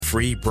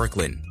Free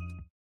Brooklyn.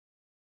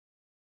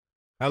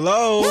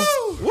 Hello.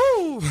 Woo!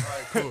 Woo! All right,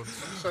 cool. Let me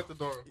shut the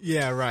door.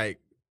 Yeah, right.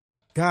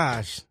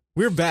 Gosh,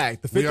 we're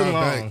back. The fifth and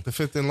long. Back. The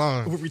fifth and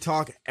long. Where we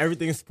talk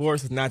everything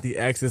sports, not the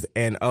X's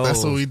and O's.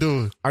 That's what we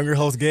do. I'm your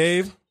host,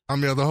 Gabe.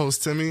 I'm your other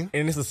host, Timmy.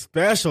 And it's a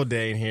special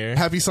day in here.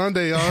 Happy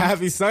Sunday, y'all.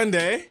 Happy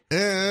Sunday.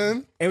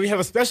 And we have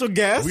a special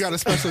guest. we got a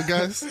special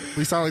guest.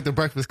 We sound like the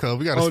Breakfast Club.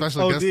 We got a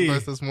special guest with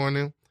us this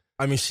morning.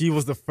 I mean, she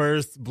was the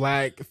first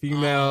black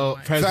female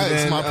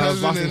president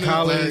of Boston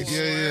College.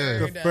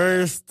 The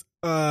first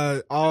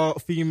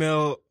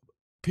all-female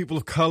people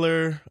of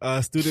color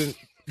student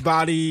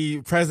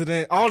body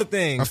president, all the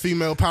things. A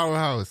female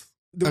powerhouse.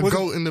 A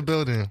GOAT in the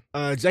building.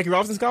 Jackie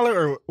Robinson scholar,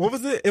 or what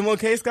was it?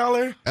 MLK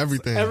scholar?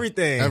 Everything.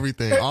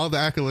 All the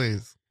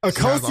accolades.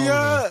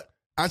 Akosua.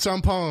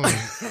 Achampong.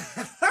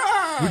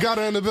 We got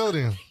her in the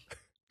building.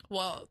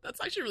 Well, that's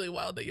actually really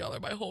wild that y'all are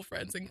my whole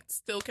friends and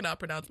still cannot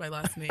pronounce my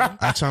last name.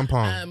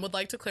 Achampong. Would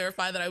like to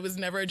clarify that I was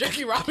never a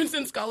Jackie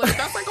Robinson scholar.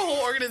 That's like a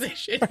whole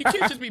organization. You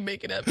can't just be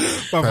making up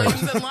names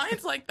and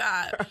lines like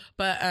that.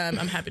 But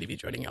I'm happy to be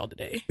joining y'all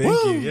today.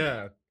 Thank you.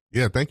 Yeah.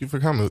 Yeah, thank you for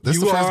coming. This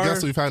is the first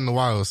guest we've had in a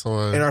while.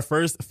 And our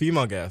first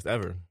female guest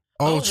ever.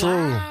 Oh, true.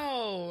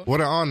 Wow.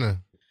 What an honor.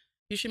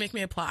 You should make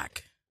me a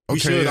plaque. Okay, we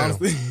should,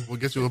 honestly. We'll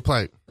get you a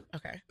plaque.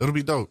 Okay. It'll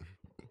be dope.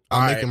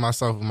 I'm making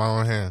myself with my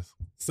own hands.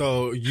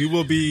 So you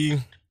will be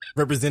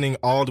representing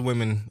all the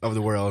women of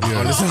the world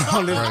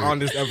on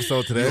this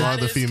episode today. You are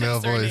the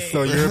female voice.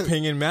 So your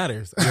opinion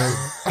matters.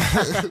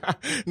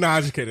 No,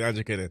 I'm just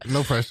kidding.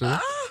 No pressure.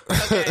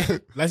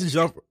 Okay. Let's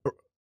jump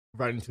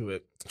right into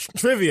it.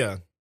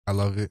 Trivia. I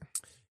love it.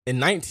 In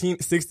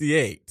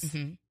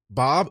 1968,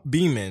 Bob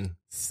Beamon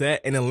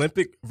set an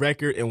Olympic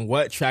record in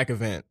what track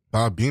event?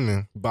 Bob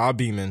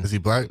Beamon. Is he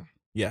black?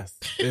 Yes.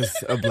 It's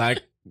a black,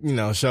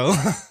 show.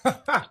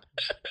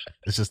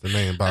 It's just the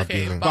name, Bob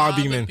Beamon. Bob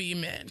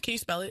Beamon. Can you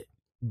spell it?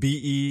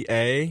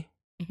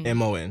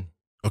 Beamon.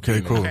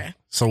 Okay, cool. Okay.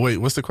 So wait,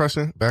 what's the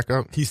question? Back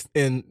up. He's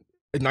in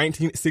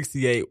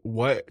 1968.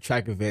 What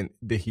track event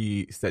did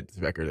he set this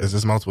record in? Is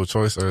this multiple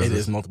choice or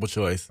is multiple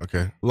choice?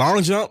 Okay.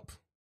 Long jump,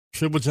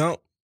 triple jump,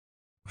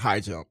 high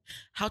jump.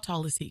 How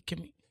tall is he?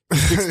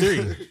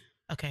 6'3".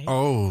 Okay.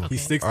 Oh,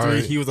 he's 6'3".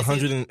 Right. He was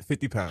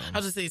 150 pounds. I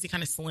was just say, is he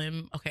kind of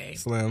slim? Okay.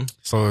 Slim.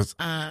 So it's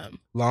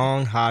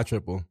long, high,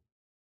 triple.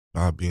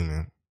 Bob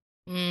Beamon.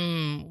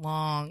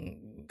 Long,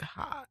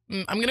 high.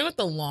 I'm gonna go with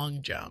the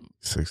long jump.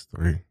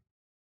 6'3".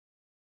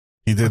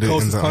 He did it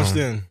in the punched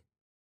in.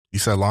 You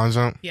said long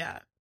jump? Yeah.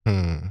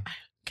 Can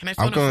I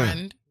phone a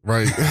friend?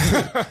 Right.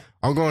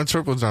 I'm going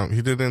triple jump.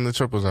 He did it in the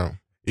triple jump.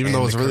 Even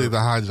though it's really the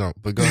high jump,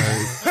 but go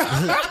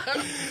ahead.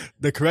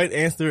 The correct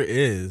answer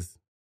is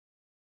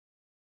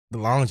the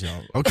long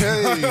jump.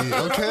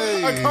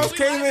 Okay. Coach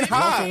came in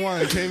high. 1 for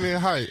 1. Came in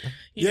height.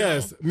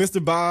 Yes,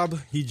 Mr. Bob,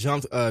 he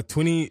jumped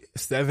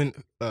 27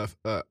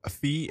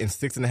 feet and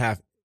 6.5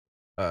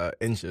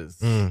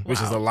 inches,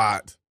 which is a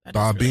lot.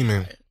 Bob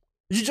Beamon.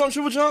 Did you jump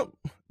triple jump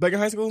back in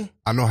high school?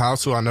 I know how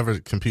to. I never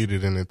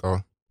competed in it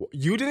though.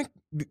 You didn't?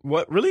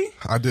 What, really?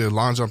 I did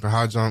long jump and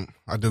high jump.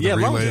 I did the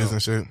relays and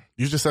shit.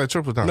 You just said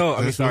triple jump.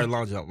 No, sorry,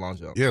 long jump.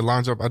 Yeah,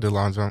 long jump. I did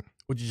long jump.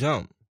 What'd you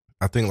jump?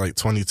 I think like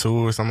 22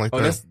 or something like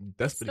that.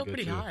 That's still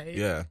pretty high.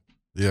 Yeah.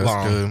 Yeah,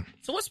 it's good.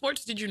 So what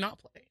sports did you not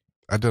play?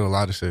 I did a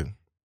lot of shit.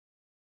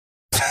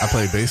 I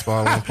played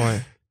baseball at one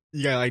point.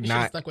 You gotta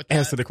not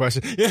answer the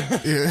question.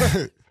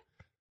 Yeah.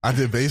 I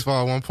did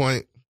baseball at one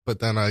point, but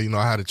then I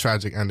had a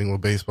tragic ending with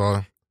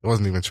baseball. It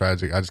wasn't even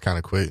tragic. I just kind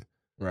of quit.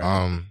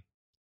 Right.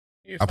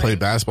 I played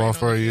basketball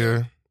for a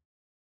year.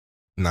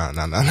 Nah.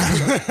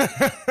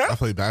 I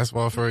played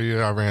basketball for a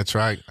year. I ran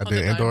track. I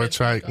did indoor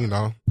track.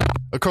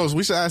 Of course,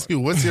 we should ask you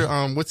what's your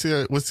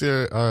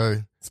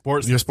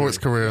sports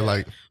career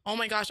like? Oh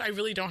my gosh, I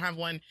really don't have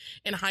one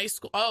in high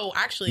school. Oh,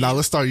 actually. Now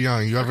let's start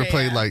young. You ever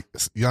played like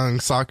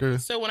young soccer?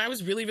 So when I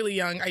was really, really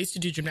young, I used to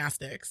do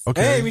gymnastics.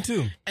 Okay. Hey, me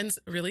too. And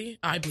really,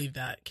 I believe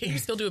that. Can you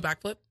still do a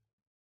backflip?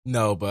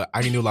 No, but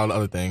I can do a lot of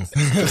other things.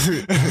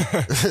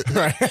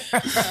 Right.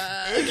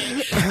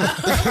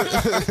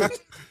 Okay.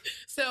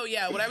 So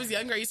yeah, when I was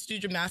younger, I used to do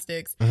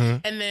gymnastics,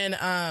 and then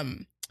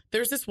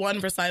there was this one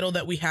recital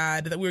that we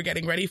had that we were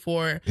getting ready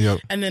for,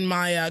 and then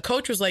my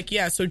coach was like,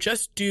 "Yeah, so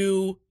just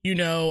do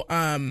like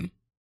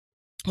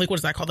what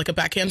is that called? Like a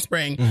back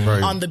handspring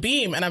on the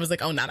beam." And I was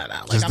like, "Oh no,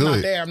 like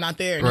I'm not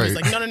there." And he was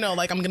like, "No,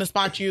 like I'm gonna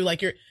spot you.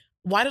 Like you're."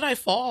 Why did I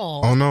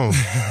fall? Oh no.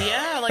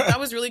 Yeah, like that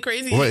was really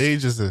crazy. What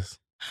age is this?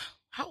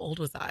 How old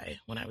was I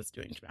when I was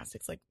doing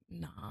gymnastics? Like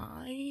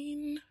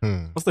 9?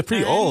 That's like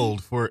pretty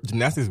old for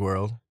gymnastics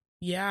world.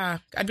 Yeah.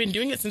 I'd been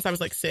doing it since I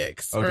was like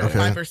 6 or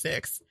 5 or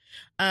 6.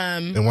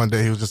 And one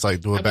day he was just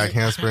like, do a back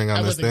handspring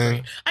on this thing.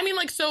 Great. I mean,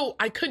 like, so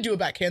I could do a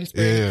back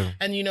handspring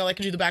and, I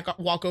could do the back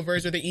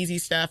walkovers or the easy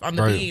stuff on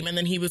the beam. And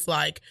then he was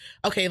like,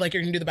 okay, like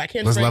you're going to do the back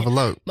handspring. Let's level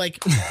up.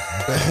 Like, and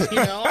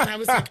I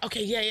was like,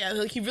 okay, yeah.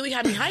 Like he really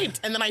had me hyped.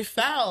 And then I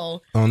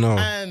fell. Oh no.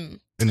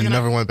 And you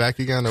never went back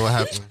again, or what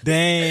happened?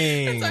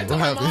 Dang. So I told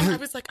my mom, I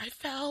was like, I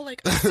fell.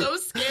 Like, I'm so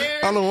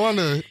scared. I don't want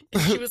to.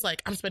 And she was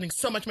like, I'm spending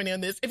so much money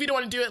on this. If you don't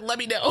want to do it, let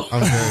me know.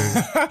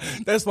 Okay.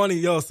 That's funny.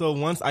 Yo, so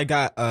once I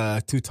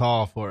got too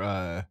tall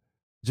for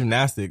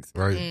gymnastics,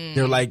 Right.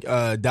 they were like,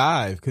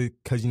 dive.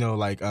 Because, you know,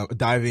 like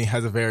diving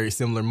has a very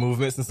similar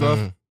movements and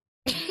stuff.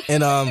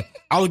 And I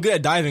was good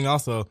at diving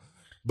also.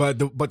 But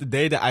the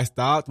day that I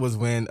stopped was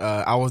when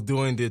I was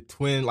doing the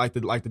twin, like the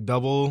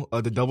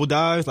double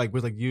dives, like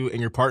with like you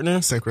and your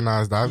partner.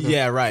 Synchronized diving?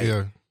 Yeah, right.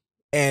 Yeah.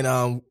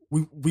 And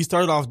we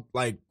started off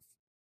like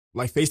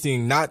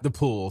facing not the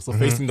pool, so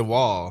facing the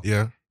wall.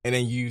 Yeah. And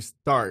then you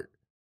start.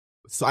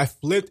 So I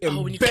flipped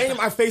and banged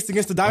my face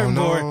against the diving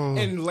board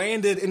and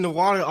landed in the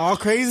water all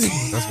crazy.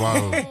 That's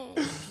wild.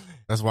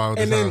 That's wild.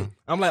 And then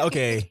I'm like,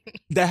 okay,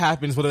 that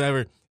happens,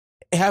 whatever.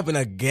 It happened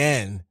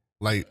again.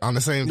 Like on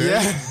the same day?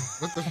 Yeah.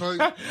 What the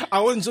fuck? I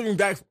wasn't jumping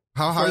back.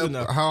 How high?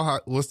 How high?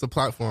 What's the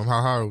platform?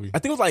 How high are we? I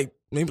think it was like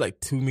maybe like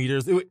 2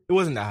 meters. It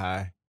wasn't that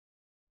high.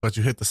 But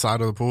you hit the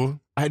side of the pool?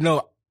 I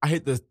know. I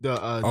hit the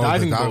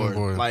diving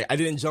board. Like I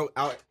didn't jump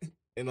out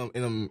in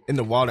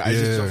the water. I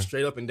just jumped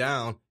straight up and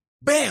down.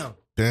 Bam!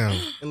 Damn.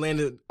 And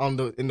landed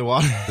in the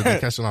water. Did they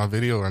catch it on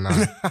video or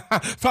not?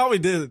 Probably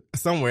did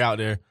somewhere out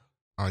there.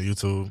 On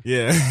YouTube.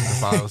 Yeah.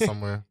 File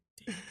somewhere.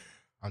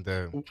 I'm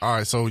dead. All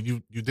right, so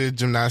you did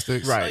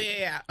gymnastics, right? Oh,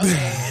 yeah. Okay,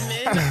 and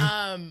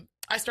then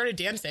I started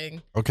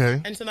dancing.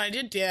 Okay, and so then I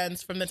did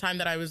dance from the time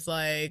that I was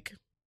like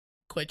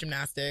quit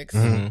gymnastics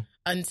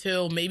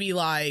until maybe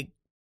like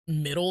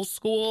middle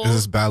school. Is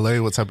this ballet?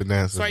 What type of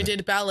dance? So I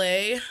did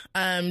ballet,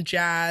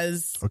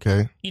 jazz.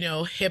 Okay. You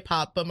know, hip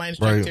hop, but my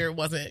instructor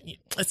wasn't.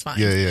 It's fine.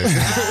 Yeah.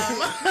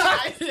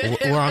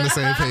 We're on the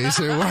same page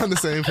here. We're on the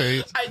same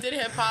page. I did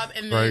hip hop,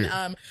 and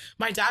then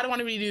my dad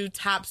wanted me to do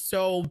tap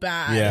so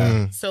bad.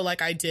 Yeah. So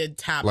like I did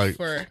tap like,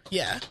 for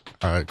All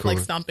right, cool. like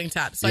stomping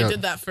tap. So I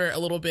did that for a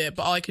little bit,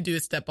 but all I could do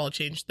is step ball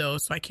change though,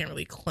 so I can't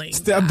really claim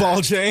step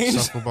ball change.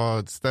 Shuffle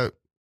ball, step,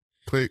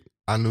 click.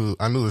 I knew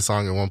the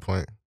song at one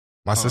point.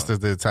 My sisters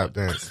did tap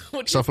dance.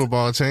 Shuffle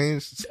ball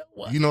change.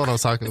 What? You know what I'm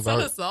talking It's about.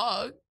 not a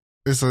song.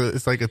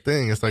 It's like a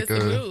thing. It's like a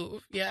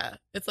move. Yeah.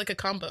 It's like a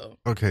combo.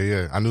 Okay,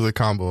 yeah. I knew the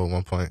combo at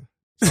one point.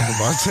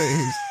 Shuffle ball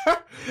change.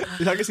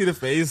 I can see the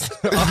face.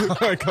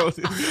 Look at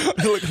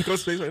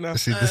Coach's face right now.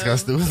 She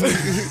disgusted with me.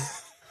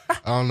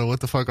 I don't know what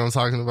the fuck I'm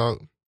talking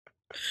about.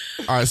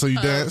 All right, so you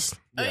danced?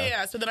 Oh,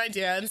 yeah. So then I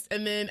danced.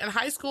 And then in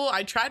high school,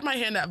 I tried my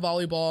hand at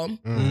volleyball.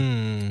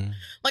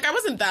 Like, I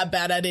wasn't that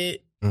bad at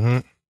it.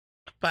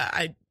 But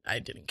I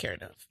didn't care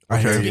enough.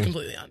 To be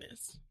completely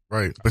honest.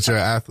 Right. But you're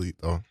an athlete,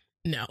 though.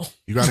 No.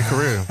 You got a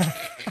career.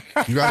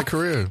 You got a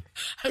career.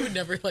 I would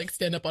never like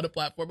stand up on a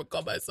platform and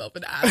call myself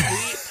an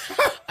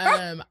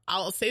athlete.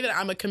 I'll say that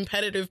I'm a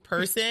competitive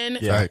person.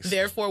 Yikes.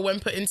 Therefore, when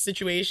put in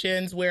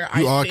situations where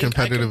you I are think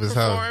competitive I can as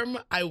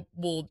hell. I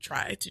will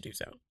try to do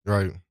so.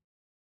 Right.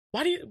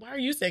 Why are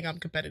you saying I'm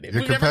competitive?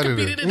 You're We've competitive.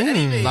 never competed in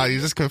anything. Nah,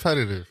 you're just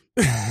competitive.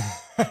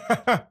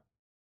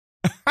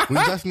 We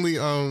definitely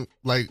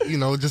like, you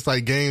know, just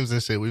like games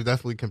and shit. We've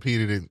definitely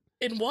competed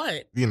in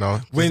what? You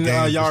know, when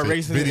y'all are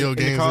racing video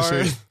games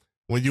and shit.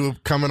 When you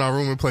would come in our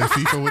room and play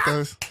FIFA with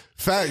us.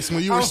 Facts.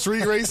 When you were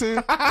street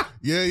racing.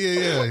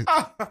 Yeah.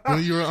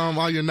 When you were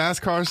all your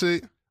NASCAR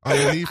shit, on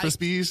your Need for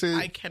Speed shit.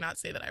 I cannot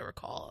say that I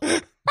recall.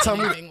 Tell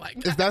me like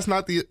that. If that's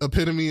not the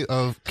epitome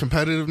of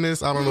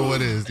competitiveness, I don't know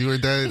what is. You were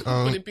dead.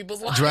 Putting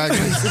people's lives. Drag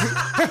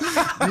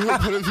racing. You were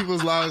putting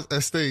people's lives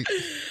at stake.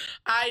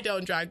 I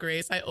don't drag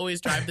race. I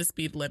always drive the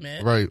speed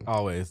limit. Right.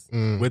 Always.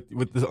 With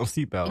the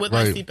seatbelt. With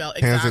my seatbelt.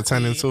 Exactly. Hands at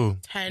 10 and 2.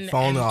 10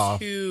 phone and off.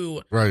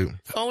 2. Right.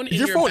 Phone in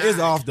your phone back. is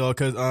off though,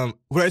 because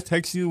when I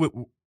text you with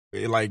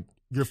like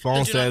your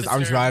phone says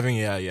I'm driving.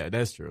 Yeah,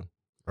 that's true.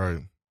 Right.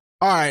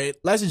 All right,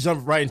 let's just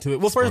jump right into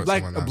it. Well, first,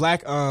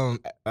 black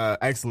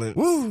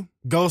excellence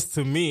goes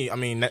to me. I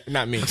mean,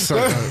 not me. I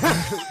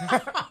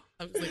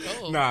was like,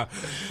 oh. Nah,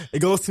 it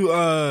goes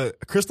to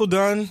Crystal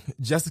Dunn,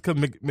 Jessica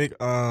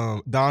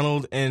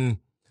McDonald, and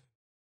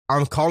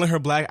I'm calling her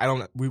black.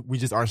 We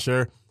just aren't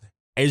sure.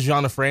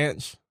 Adriana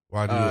French.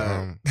 Why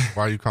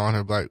are you calling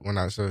her black? We're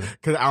not sure.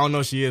 Because I don't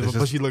know she is,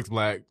 but she looks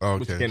black. Oh,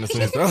 okay.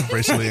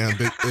 Racially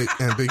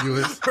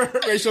ambiguous.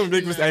 Racial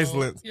ambiguous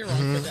excellence. You're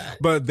wrong for that.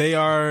 But they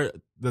are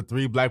the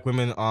 3 black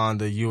women on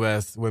the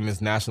U.S.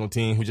 women's national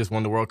team who just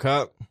won the World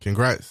Cup.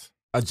 Congrats.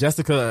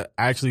 Jessica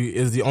actually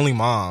is the only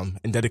mom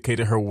and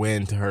dedicated her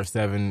win to her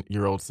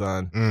 7-year-old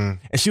son.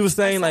 And she was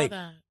saying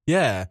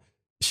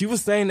she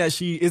was saying that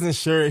she isn't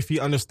sure if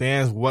he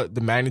understands what the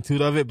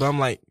magnitude of it. But I'm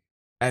like,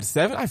 at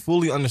 7, I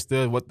fully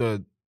understood what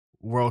the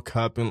World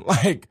Cup and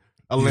like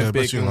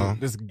Olympic and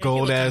this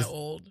gold ass.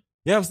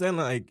 Yeah, I'm saying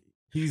like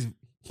he's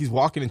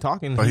walking and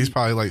talking, but he's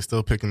probably like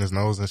still picking his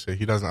nose and shit.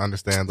 He doesn't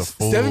understand the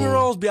full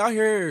 7-year-olds be out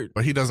here,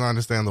 but he doesn't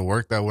understand the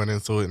work that went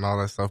into it and all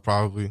that stuff.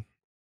 Probably,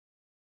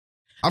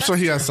 I'm sure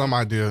he has some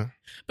idea.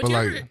 But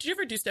did you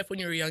ever do stuff when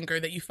you were younger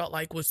that you felt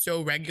like was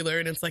so regular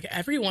and it's like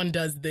everyone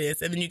does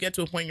this, and then you get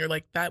to a point and you're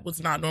like that was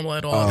not normal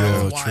at all.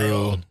 Oh, was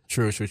wild.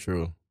 True.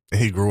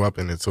 And he grew up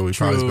in it, so he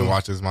probably been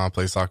watching his mom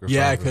play soccer.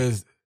 Yeah,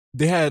 because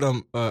They had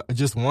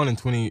just won in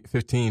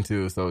 2015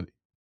 too. So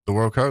the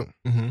World Cup.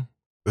 Mm-hmm.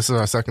 This is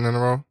our second in a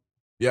row.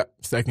 Yep,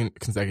 second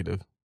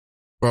consecutive.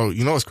 Bro,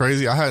 you know what's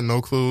crazy? I had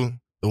no clue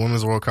the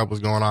Women's World Cup was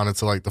going on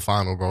until like the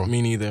final, bro.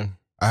 Me neither.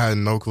 I had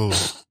no clue.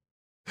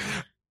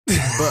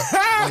 But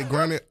like,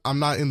 granted, I'm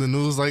not in the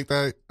news like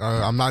that.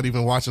 I'm not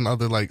even watching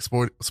other like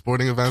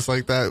sporting events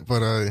like that. But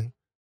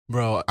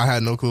bro, I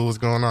had no clue what was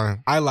going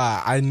on. I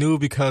lie. I knew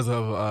because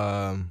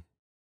of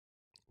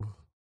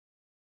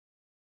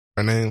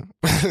her name,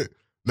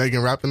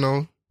 Megan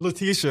Rapinoe.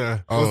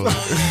 Letitia. Oh,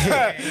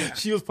 yeah.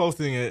 She was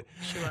posting it.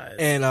 She was.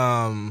 And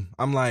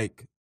I'm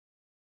like,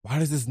 why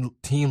does this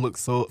team look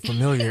so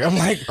familiar? I'm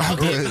like,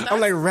 I'm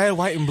like red,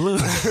 white, and blue.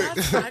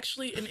 That's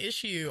actually an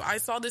issue. I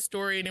saw this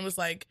story and it was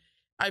like,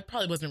 I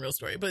probably wasn't a real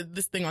story, but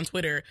this thing on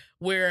Twitter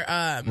where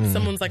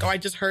someone's like, oh, I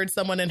just heard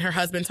someone and her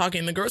husband talking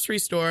in the grocery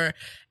store.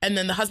 And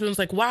then the husband was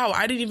like, wow,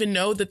 I didn't even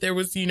know that there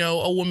was, you know,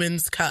 a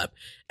woman's cup.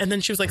 And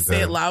then she was like, say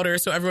it louder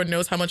so everyone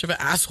knows how much of an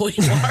asshole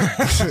you are.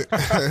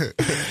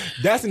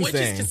 That's insane. Which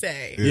is to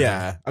say.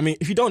 Yeah. I mean,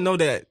 if you don't know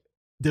that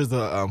there's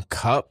a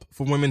cup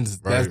for women,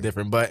 that's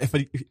different. But if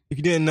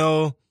you didn't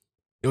know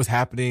it was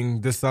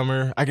happening this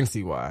summer, I can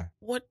see why.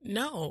 What?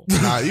 No.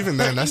 Nah, even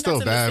then, that's still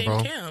bad,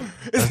 bro.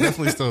 That's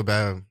definitely still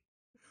bad.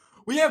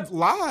 We have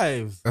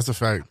lives. That's a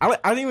fact. I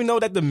didn't even know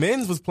that the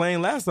men's was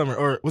playing last summer.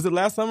 Or was it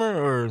last summer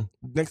or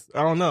next?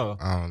 I don't know.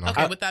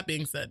 Okay, with that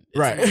being said.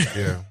 Right.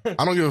 Yeah.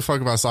 I don't give a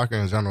fuck about soccer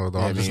in general, though.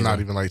 Yeah, I'm just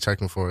not even like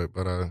checking for it.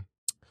 But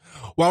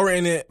while we're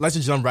in it, let's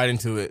just jump right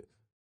into it.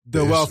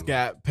 The wealth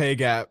gap, pay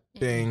gap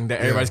thing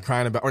that everybody's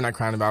crying about, or not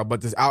crying about,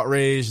 but there's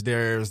outrage.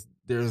 There's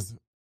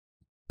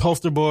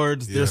poster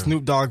boards. There's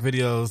Snoop Dogg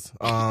videos.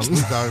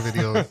 Snoop Dogg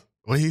videos.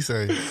 What'd he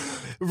say?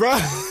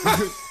 Right.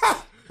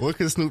 What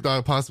could Snoop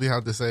Dogg possibly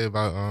have to say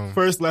about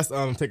First, let's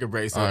take a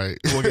break so all right.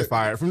 We'll get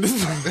fired from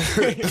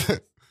this.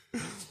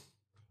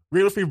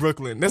 Real Free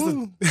Brooklyn. This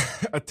is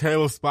a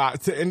terrible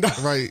spot to end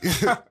up. Right.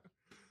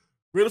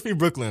 Real Free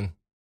Brooklyn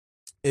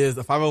is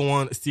a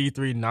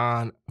 501c3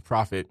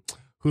 non-profit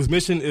whose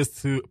mission is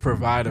to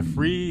provide a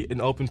free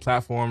and open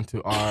platform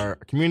to our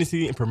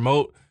community and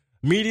promote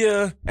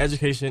media,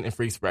 education, and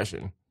free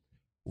expression.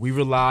 We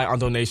rely on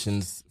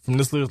donations from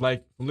listeners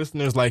like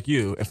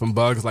you and from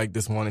bugs like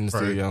this one in the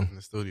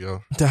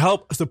studio. To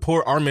help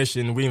support our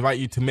mission, we invite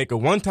you to make a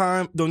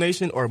one-time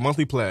donation or a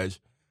monthly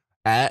pledge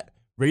at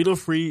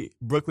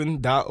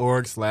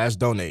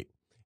RadioFreeBrooklyn.org/donate.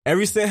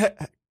 Every cent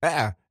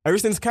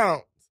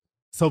counts.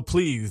 So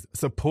please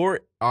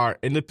support our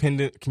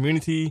independent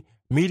community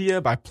media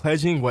by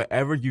pledging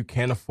whatever you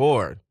can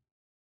afford.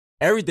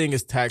 Everything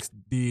is tax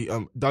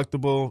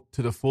deductible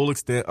to the full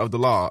extent of the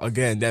law.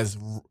 Again, that's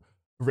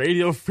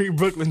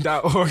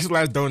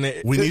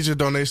RadioFreeBrooklyn.org/donate. We need your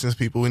donations,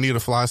 people. We need a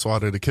fly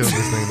swatter to kill this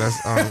thing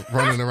that's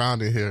running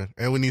around in here.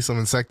 And we need some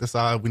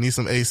insecticide. We need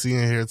some AC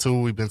in here, too.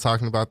 We've been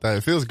talking about that.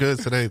 It feels good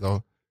today,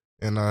 though.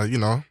 And,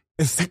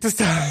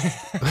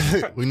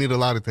 insecticide. We need a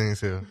lot of things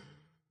here.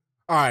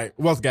 All right.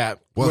 Wealth gap.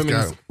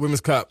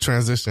 Women's Cup.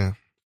 Transition.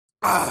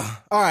 All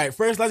right.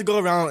 First, let's go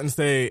around and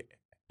say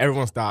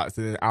everyone's thoughts,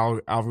 and then I'll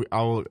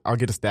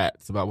get the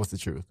stats about what's the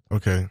truth.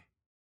 Okay.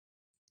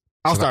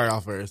 I'll start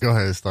off first. Go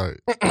ahead,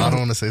 start. I don't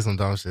want to say some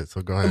dumb shit,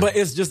 so go ahead. But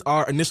it's just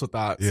our initial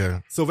thoughts.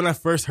 Yeah. So when I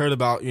first heard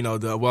about,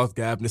 the wealth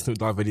gap and the Snoop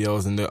Dogg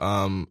videos and the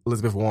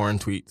Elizabeth Warren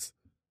tweets,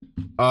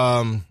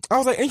 I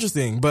was like,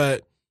 interesting.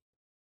 But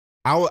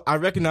I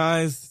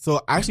recognize,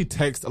 so I actually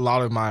text a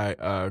lot of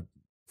my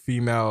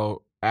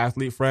female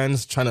athlete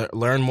friends trying to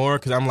learn more,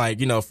 because I'm like,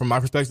 from my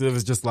perspective,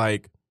 it's just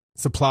like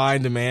supply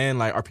and demand.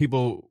 Like, do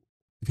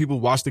people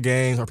watch the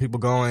games? Are people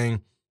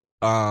going?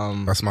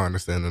 That's my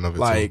understanding of it,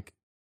 like, too.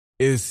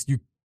 It's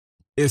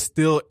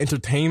still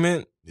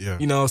entertainment, yeah.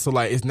 So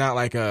like it's not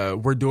like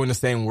we're doing the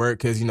same work,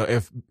 because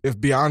if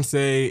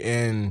Beyonce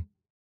and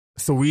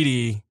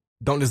Saweetie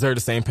don't deserve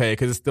the same pay,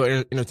 because it's still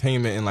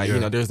entertainment, and like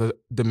there's a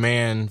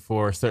demand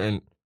for a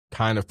certain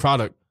kind of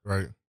product,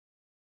 right?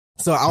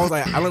 So I was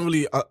like, I don't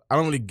really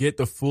get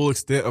the full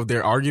extent of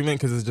their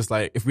argument, because it's just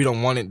like, if we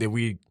don't want it, then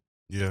we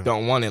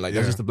don't want it. Like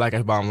that's just the black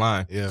ass bottom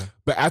line. Yeah.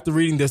 But after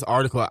reading this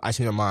article, I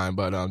changed my mind.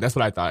 But that's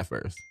what I thought at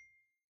first.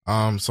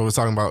 So we're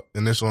talking about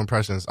initial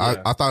impressions.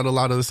 Yeah. I thought a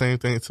lot of the same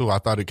thing too. I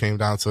thought it came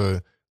down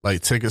to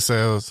like ticket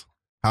sales,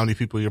 how many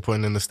people you're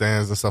putting in the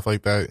stands and stuff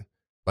like that.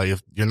 Like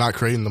if you're not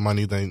creating the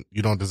money, then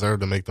you don't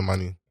deserve to make the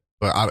money.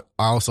 But I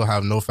also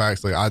have no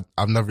facts. Like I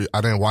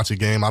didn't watch a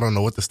game. I don't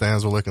know what the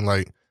stands were looking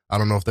like. I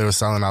don't know if they were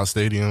selling out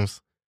stadiums.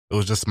 It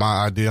was just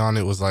my idea on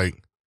it was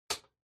like,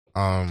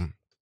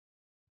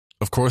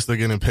 of course they're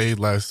getting paid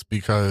less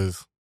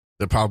because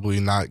they're probably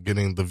not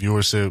getting the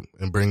viewership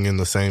and bringing in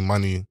the same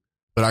money.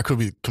 But I could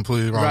be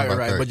completely wrong about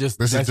that. But this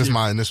is just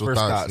my initial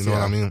thoughts. You know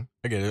what I mean?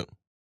 I get it.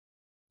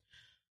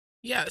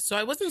 Yeah, so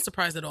I wasn't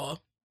surprised at all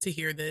to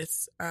hear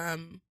this.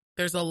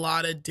 There's a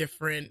lot of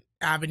different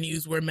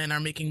avenues where men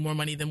are making more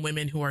money than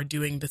women who are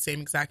doing the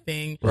same exact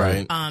thing.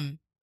 Right. And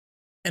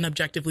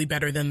objectively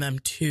better than them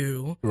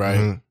too. Right.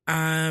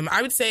 Mm-hmm.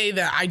 I would say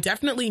that I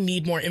definitely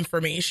need more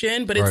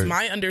information, but it's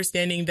my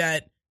understanding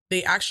that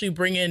they actually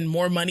bring in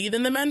more money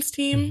than the men's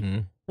team. Mm-hmm.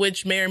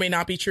 which may or may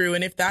not be true.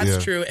 And if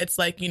that's true, it's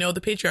like, the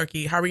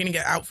patriarchy. How are we going to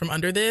get out from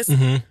under this?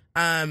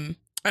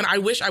 And I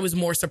wish I was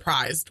more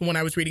surprised when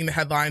I was reading the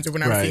headlines or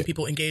when I was seeing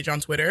people engage on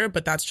Twitter,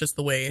 but that's just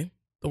the way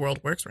the world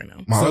works right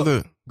now.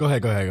 Go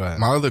ahead.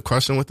 My other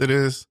question with it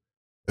is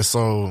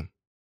so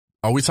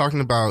are we talking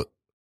about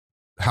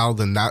how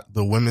the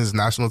women's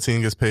national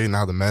team gets paid and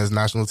how the men's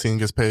national team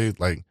gets paid,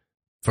 like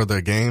for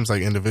their games,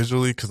 like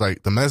individually? Because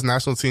like the men's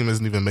national team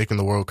isn't even making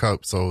the World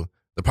Cup, so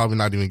they're probably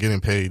not even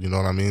getting paid. You know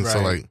what I mean? Right.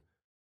 So like,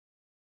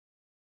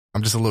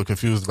 I'm just a little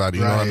confused about it.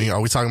 You know what I mean?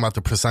 Are we talking about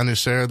the percentage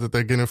share that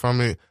they're getting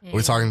from it? Are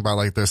we talking about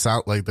like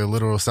their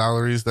literal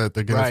salaries that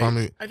they're getting from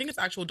it? I think it's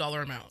actual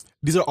dollar amount.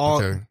 These are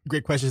all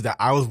great questions that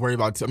I was worried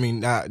about too. I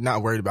mean,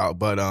 not worried about,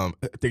 but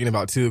thinking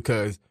about too,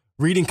 because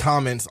reading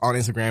comments on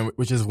Instagram,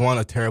 which is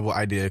a terrible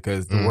idea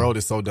because the world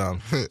is so dumb.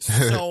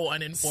 So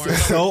uninformed.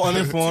 So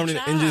uninformed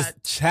and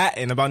just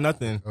chatting about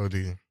nothing. Oh,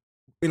 dear.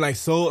 And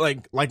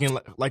like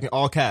in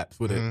all caps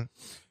with it.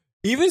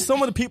 Even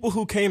some of the people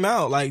who came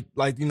out,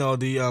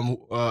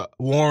 the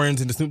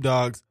Warrens and the Snoop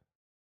Dogs,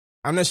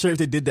 I'm not sure if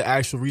they did the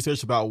actual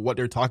research about what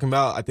they're talking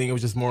about. I think it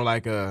was just more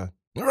like a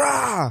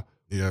rah.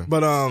 Yeah.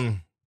 But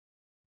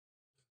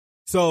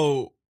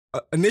so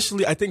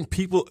initially, I think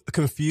people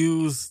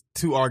confuse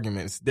two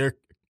arguments. They're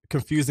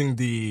confusing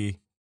the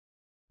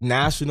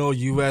National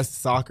U.S.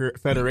 Soccer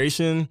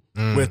Federation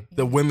with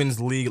the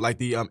women's league, like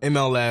the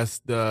MLS,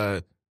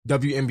 the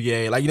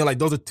WNBA,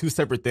 those are two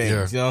separate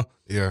things,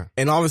 Yeah.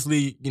 And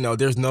obviously,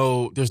 there's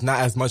not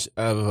as much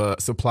of a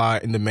supply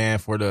and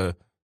demand for the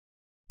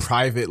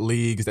private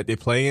leagues that they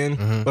play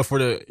in, but for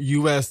the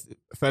U.S.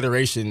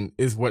 Federation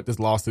is what this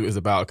lawsuit is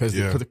about because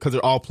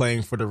they're all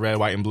playing for the red,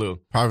 white, and blue.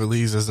 Private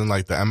leagues isn't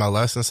like the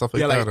MLS and stuff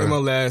like that? Yeah, like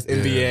MLS,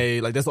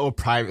 NBA, like that's all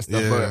private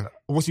stuff. Yeah. But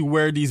once you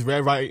wear these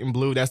red, white, and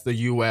blue, that's the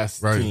U.S.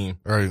 team.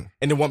 Right.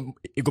 And then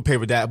it could pay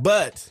for that.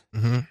 But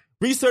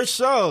research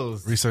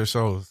shows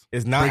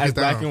it's not as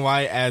black and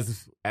white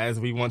as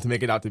we want to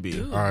make it out to be.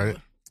 Ooh. All right.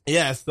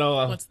 Yeah,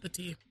 so what's the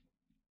tea?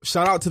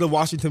 Shout out to the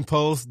Washington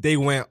Post. They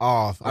went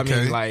off. I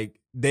mean,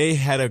 they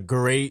had a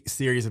great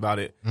series about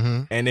it,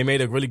 and they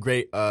made a really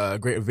great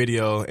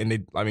video.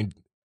 And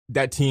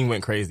that team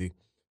went crazy.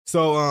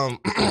 So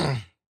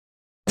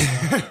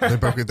they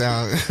broke it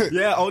down.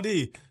 Yeah,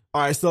 OD.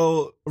 All right,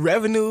 so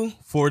revenue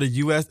for the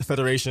U.S.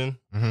 Federation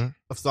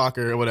of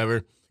Soccer or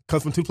whatever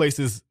comes from two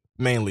places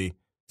mainly: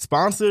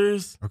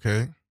 sponsors,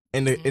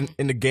 and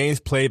the games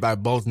played by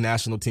both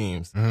national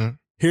teams.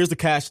 Here's the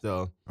catch,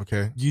 though.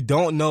 Okay, you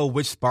don't know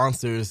which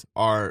sponsors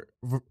are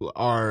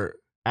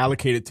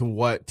allocated to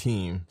what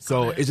team,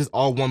 so it's just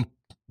all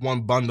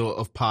one bundle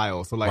of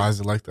piles. So why is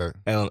it like that?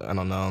 I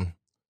don't know.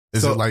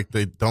 Is it like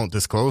they don't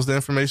disclose the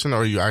information,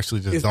 or you actually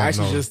just don't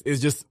know?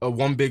 It's just a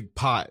one big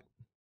pot,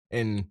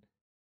 and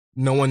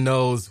no one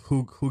knows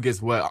who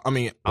gets what. I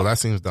mean, well, that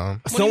seems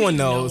dumb. Someone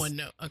knows. No one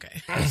knows.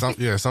 Okay.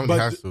 Somebody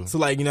has to. So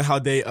how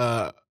they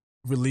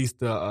released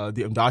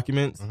the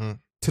documents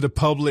to the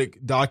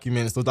public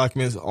documents. Those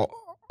documents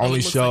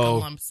only show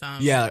like a lump sum.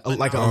 Yeah,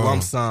 like a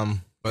lump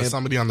sum. But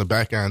somebody on the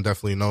back end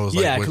definitely knows.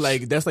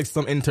 That's like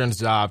some intern's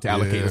job to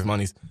allocate those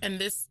monies. And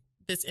this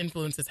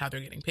influences how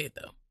they're getting paid,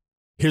 though.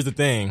 Here's the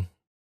thing.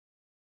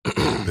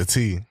 The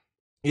tea.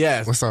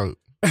 Yes. What's up?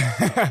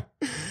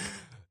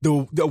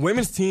 The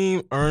women's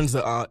team earns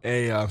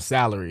a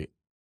salary,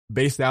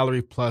 base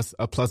salary plus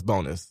a plus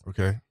bonus.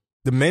 Okay.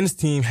 The men's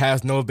team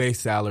has no base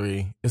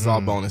salary. It's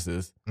all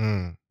bonuses.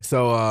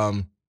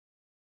 So,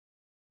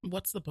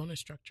 what's the bonus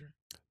structure?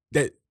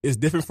 That is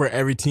different for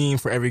every team,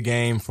 for every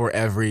game, for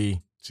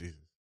every. Jesus.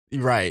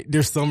 Right.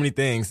 There's so many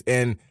things,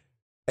 and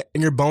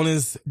your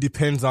bonus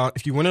depends on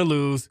if you win or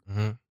lose,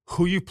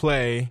 who you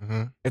play,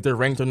 if they're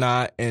ranked or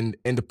not, and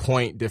the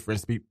point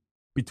difference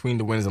between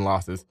the wins and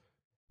losses.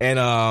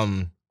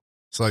 And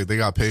so like they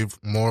got paid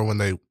more when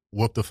they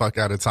whooped the fuck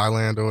out of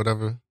Thailand or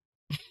whatever.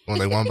 When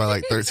they won by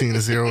like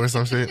 13-0 or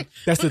some shit.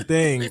 That's the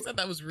thing. They said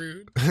that was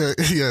rude.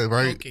 Yeah,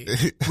 right.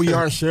 Okay. We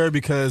aren't sure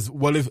because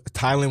what if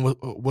Thailand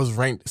was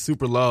ranked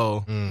super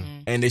low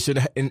and they should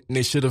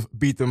have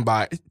beat them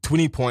by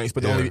 20 points,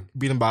 but they only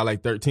beat them by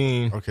like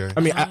 13. Okay. I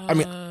mean,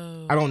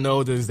 I don't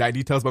know the exact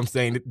details, but I'm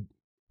saying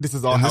this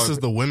is all. And this is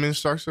the women's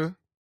structure.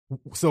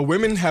 So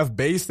women have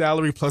base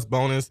salary plus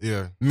bonus.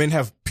 Yeah. Men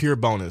have pure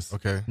bonus.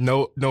 Okay.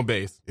 No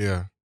base.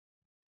 Yeah.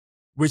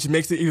 Which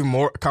makes it even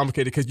more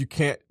complicated because you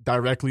can't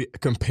directly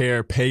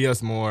compare pay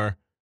us more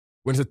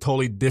when it's a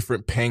totally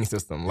different paying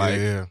system. Like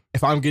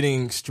if I'm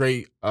getting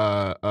straight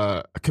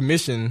a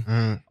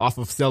commission off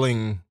of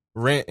selling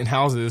rent and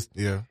houses,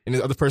 and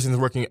the other person is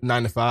working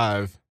 9 to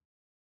 5,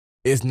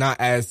 it's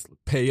not as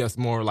pay us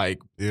more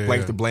like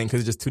blank to blank because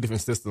it's just two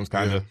different systems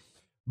kind of.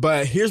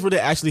 But here's where they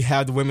actually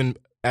have the women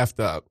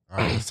effed up. All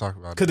right, let's talk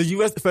about it. Because the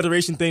U.S.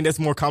 Federation thing, that's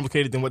more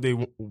complicated than what they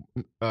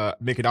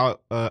make it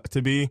out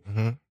to be.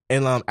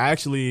 And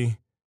actually,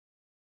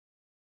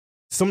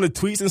 some of the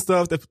tweets and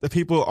stuff that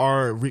people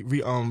are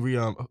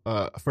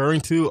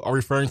referring to are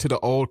referring to the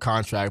old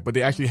contract, but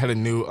they actually had a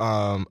new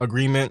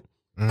agreement.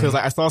 Because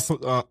I saw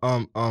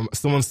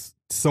someone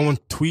someone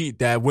tweet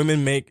that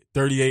women make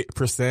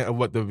 38% of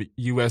what the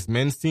U.S.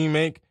 men's team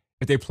make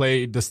if they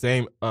play the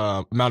same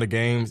amount of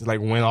games, like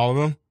win all of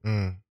them.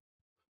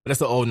 But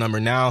that's an old number.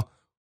 Now,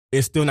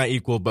 it's still not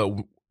equal, but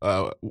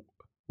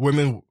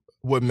women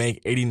would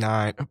make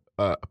 89%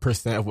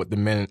 of what the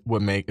men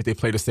would make if they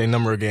play the same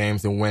number of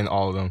games and win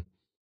all of them.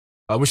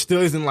 Which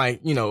still isn't like,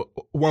 you know,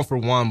 1 for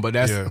 1, but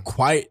that's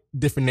quite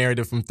different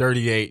narrative from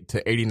 38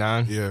 to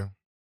 89. Yeah.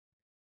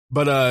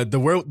 But the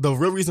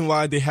real reason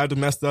why they have to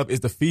messed up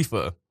is the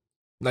FIFA,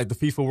 like the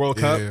FIFA World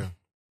Cup. Yeah.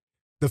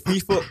 The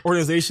FIFA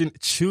organization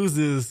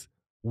chooses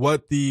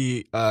what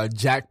the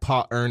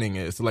jackpot earning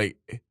is. So like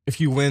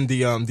if you win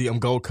the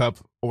Gold Cup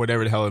or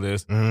whatever the hell it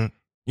is,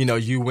 you know,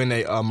 you win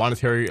a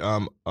monetary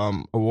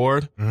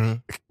award.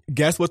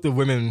 Guess what the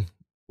women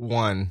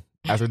won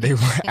after they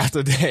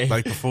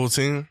like the full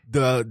team?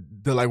 The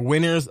like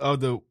winners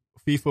of the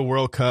FIFA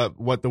World Cup,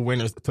 what the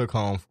winners took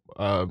home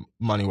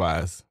money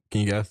wise.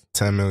 Can you guess?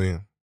 10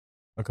 million.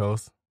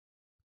 Akos?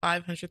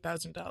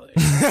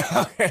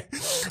 $500,000. Okay.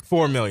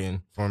 4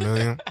 million. 4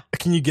 million.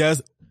 Can you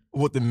guess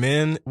what the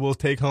men will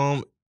take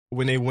home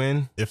when they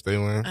win? If they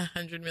win?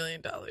 $100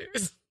 million.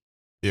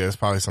 Yeah, it's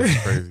probably something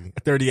crazy.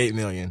 38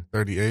 million.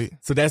 38.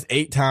 So that's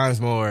 8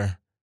 times more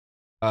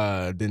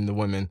than the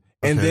women.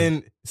 And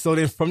then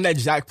from that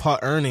jackpot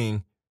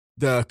earning,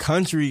 the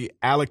country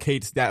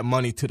allocates that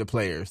money to the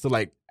players. So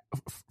like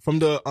from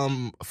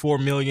the 4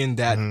 million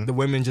that the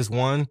women just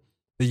won,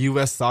 the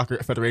U.S.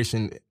 Soccer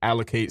Federation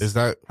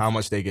allocates how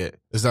much they get.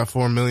 Is that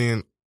 4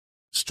 million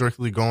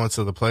strictly going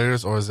to the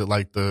players, or is it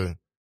like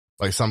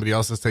somebody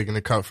else is taking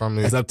the cut from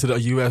it? It's up to the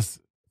U.S.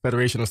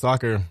 Federation of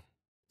Soccer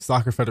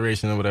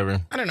Federation or whatever.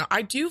 I don't know.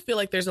 I do feel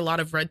like there's a lot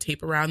of red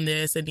tape around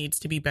this. It needs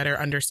to be better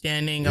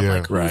understanding of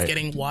like who's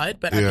getting what.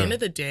 But at the end of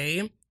the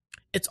day,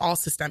 it's all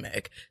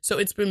systemic. So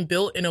it's been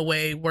built in a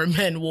way where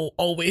men will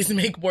always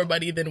make more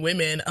money than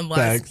women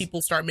unless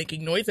people start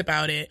making noise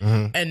about it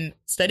and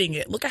studying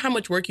it. Look at how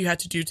much work you had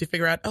to do to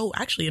figure out, oh,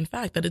 actually, in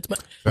fact, that it's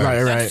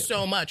that's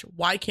so much.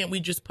 Why can't we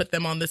just put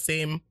them on the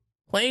same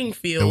playing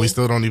field? And we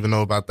still don't even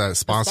know about that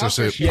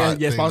sponsorship.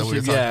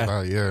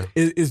 Sponsorship.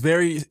 It's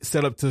very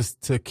set up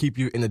to keep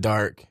you in the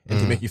dark and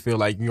to make you feel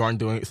like you aren't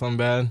doing something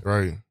bad.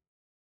 Right.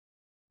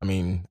 I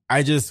mean,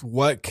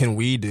 what can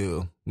we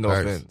do? No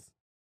offense.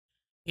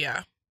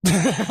 Yeah.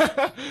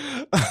 I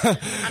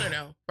don't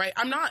know. Right.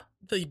 I'm not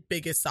the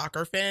biggest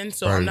soccer fan,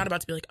 so I'm not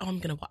about to be like, oh, I'm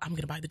gonna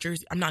buy the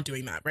jersey. I'm not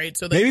doing that. Right.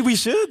 So maybe we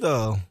should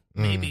though.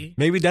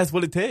 Maybe that's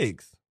what it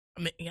takes.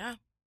 Yeah.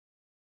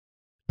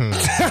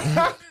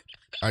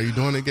 Are you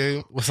doing it,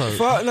 Gabe? What's up?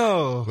 Fuck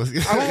no.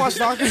 I don't watch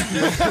soccer.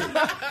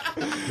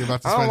 You're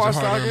about to spend your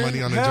hard-earned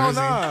money on a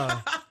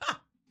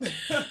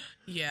jersey?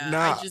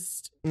 Yeah.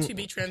 To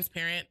be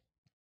transparent,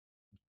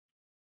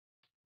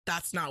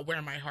 that's not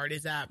where my heart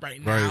is at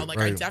right now.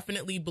 I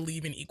definitely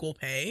believe in equal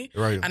pay.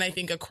 Right. And I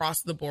think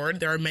across the board,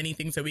 there are many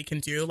things that we can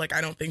do. Like,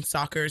 I don't think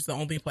soccer is the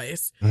only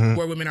place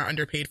where women are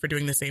underpaid for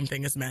doing the same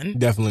thing as men.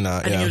 Definitely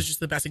not. I think it was just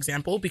the best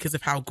example because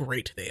of how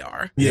great they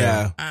are.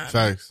 Yeah.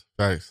 Facts.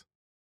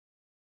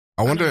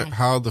 I wonder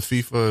how the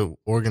FIFA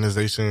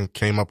organization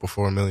came up with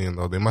 4 million,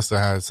 though. They must have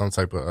had some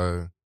type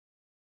of,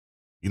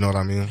 you know what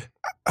I mean?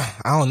 I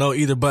don't know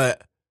either,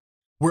 but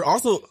we're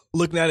also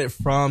looking at it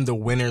from the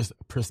winner's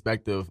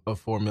perspective of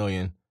 4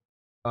 million.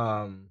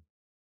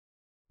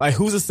 Like,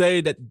 who's to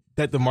say that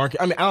the market?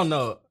 I mean, I don't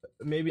know.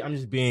 Maybe I'm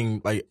just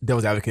being like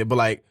devil's advocate, but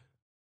like,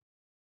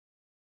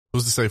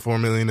 who's to say 4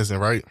 million isn't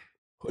right?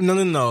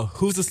 No.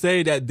 Who's to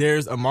say that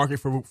there's a market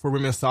for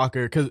women's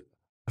soccer? Because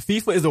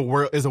FIFA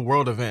is a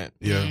world event.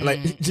 Yeah.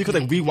 Like, just because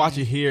like we watch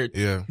it here,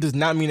 does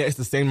not mean that it's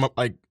the same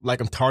like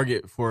a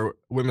target for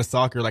women's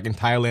soccer like in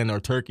Thailand or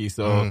Turkey.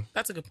 So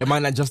that's a good point. It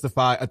might not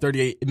justify a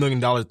 $38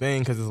 million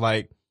thing because it's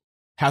like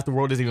half the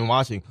world isn't even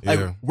watching.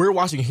 Like we're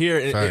watching here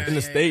in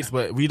the States,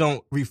 but we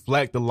don't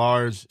reflect the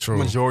large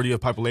majority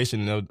of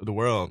population of the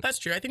world. That's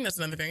true. I think that's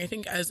another thing. I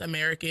think as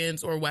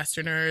Americans or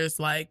Westerners,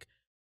 like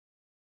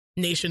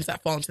nations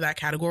that fall into that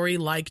category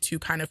like to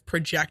kind of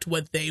project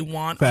what they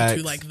want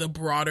onto like the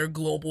broader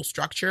global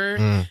structure,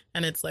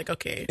 and it's like,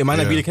 okay, it might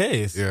not be the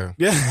case.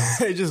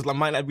 It just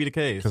might not be the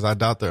case because I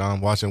doubt they're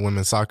watching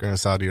women's soccer in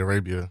Saudi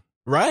Arabia.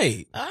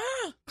 Right.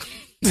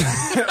 They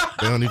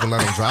don't even let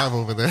them drive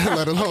over there,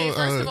 let alone.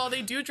 First of all,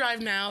 they do drive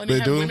now, and they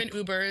have women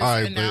Ubers,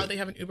 and now they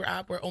have an Uber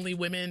app where only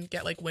women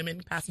get like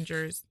women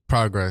passengers.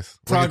 Progress.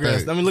 I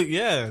mean, look,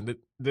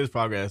 there's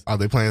progress. Are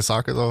they playing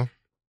soccer though?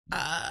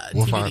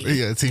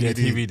 TBD.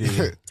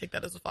 TBD. Take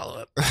that as a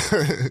follow-up.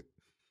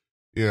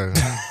 Yeah.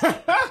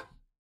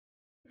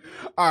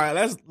 All right,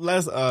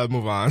 let's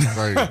move on.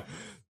 Right.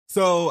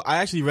 So I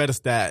actually read a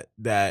stat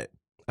that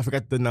I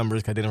forgot the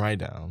numbers because I didn't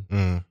write it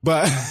down.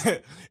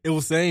 But it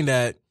was saying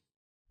that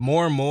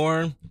more and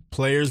more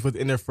players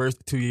within their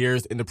first 2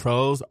 years in the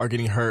pros are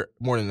getting hurt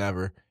more than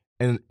ever.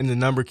 And the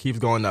number keeps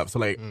going up. So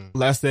like,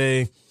 let's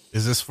say,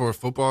 is this for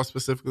football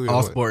specifically?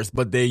 All sports,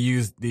 but they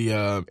use the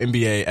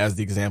NBA as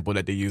the example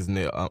that they use in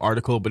the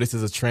article. But this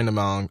is a trend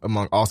among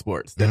all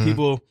sports that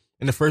people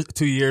in the first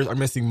 2 years are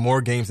missing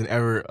more games than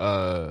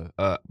ever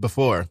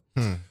before.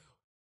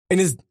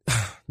 And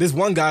this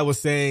one guy was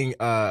saying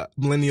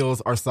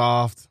millennials are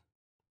soft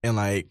and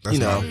like, that's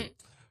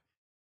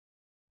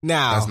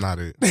now. That's not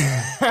it.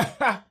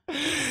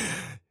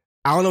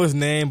 I don't know his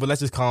name, but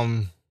let's just call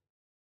him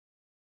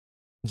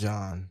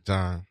John.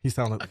 He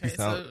sounded okay.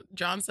 So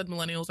John said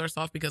millennials are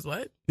soft because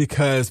what?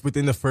 Because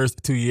within the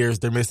first 2 years,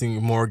 they're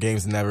missing more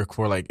games than ever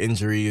for like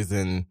injuries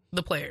and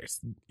the players.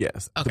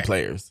 Yes, the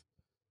players.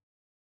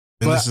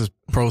 And this is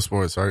pro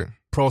sports, right?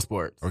 Pro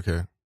sports.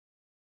 Okay.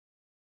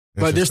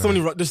 But there's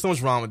so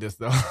much wrong with this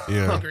though.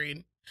 Yeah.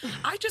 Agreed.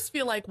 I just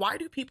feel like, why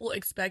do people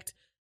expect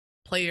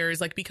players,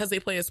 like, because they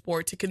play a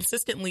sport, to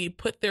consistently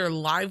put their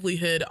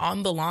livelihood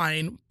on the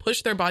line,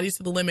 push their bodies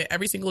to the limit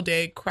every single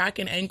day, crack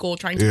an ankle,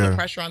 trying to put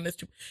pressure on this?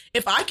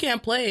 If I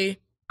can't play,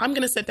 I'm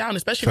going to sit down,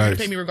 especially if they're going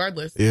to pay me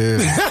regardless. Yeah.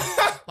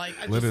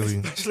 Like, literally.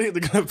 Especially if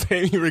they're going to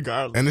pay me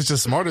regardless. And it's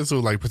just smarter to,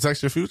 like,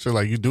 protect your future.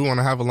 Like, you do want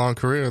to have a long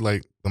career.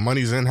 Like, the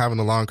money's in having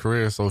a long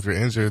career. So if you're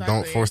injured,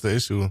 don't force the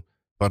issue.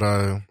 But,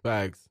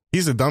 Facts.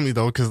 He's a dummy,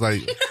 though, because,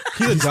 like,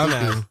 he's a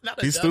dumbass.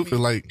 He's stupid.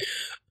 Like,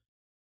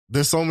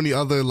 there's so many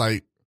other,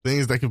 like,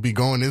 things that could be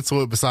going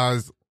into it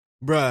besides,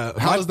 bruh.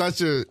 How is that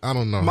your? I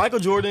don't know. Michael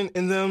Jordan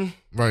and them,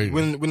 right?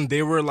 When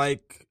they were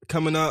like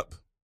coming up,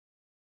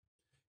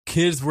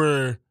 kids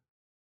were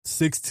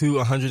 6'2",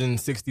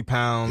 160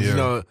 pounds. Yeah. You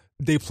know,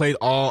 they played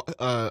all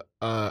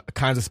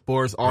kinds of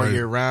sports all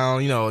year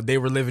round. You know, they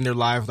were living their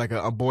lives like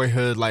a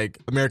boyhood, like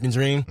American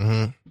dream.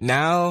 Mm-hmm.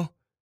 Now,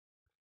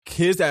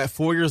 kids at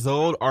 4 years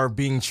old are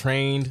being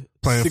trained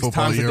playing 6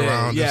 football times a year day.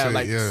 round.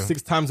 Yeah,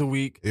 6 times a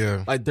week.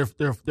 Yeah, like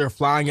they're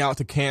flying out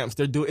to camps.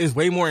 It's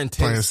way more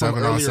intense. Playing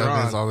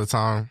 7-on-7s all the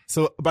time.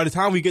 So by the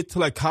time we get to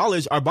like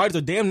college, our bodies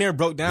are damn near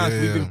broke down.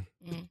 We've been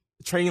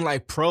training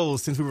like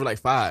pros since we were like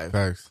 5.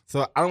 Facts.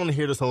 So I don't want to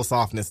hear this whole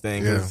softness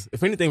thing.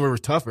 If anything, we were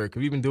tougher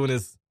because we've been doing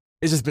this.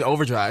 It's just been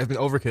overdrive. It's been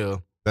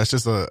overkill. That's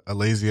just a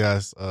lazy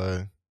ass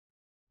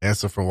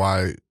answer for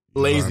why.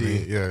 Lazy. I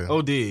mean? Yeah.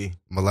 OD.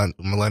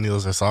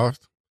 Millennials are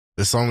soft.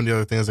 There's so many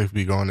other things that could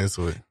be going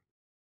into it.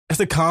 That's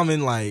a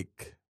common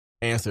like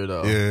answer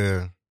though.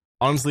 Yeah.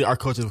 Honestly, our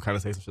coaches would kind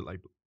of say some shit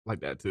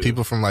like that too.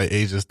 People from like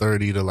ages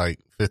 30 to like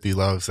 50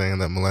 love saying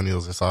that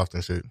millennials are soft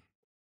and shit.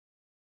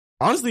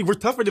 Honestly, we're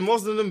tougher than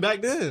most of them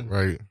back then.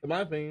 Right. In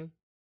my opinion.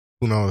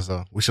 Who knows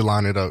though? We should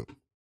line it up.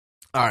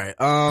 All right.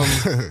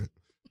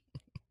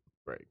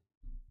 Right.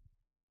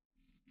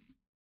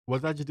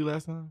 What did I just do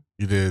last time?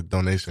 You did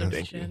donations.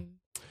 Thank you.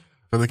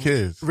 For the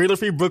kids. Radar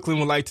Free Brooklyn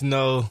would like to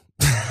know.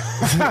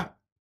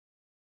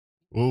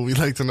 Well, we'd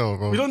like to know,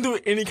 bro. We don't do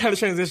any kind of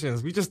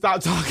transitions. We just stop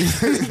talking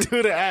and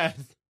do the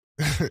ads.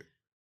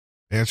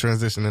 And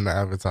transition into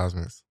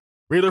advertisements.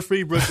 Radar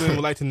Free Brooklyn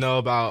would like to know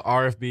about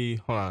RFB.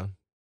 Hold on.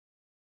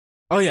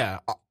 Oh, yeah.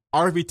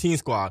 RFB Teen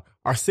Squad.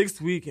 Our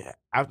 6-week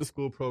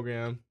after-school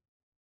program.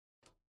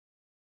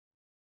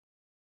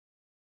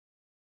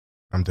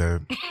 I'm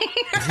dead. Because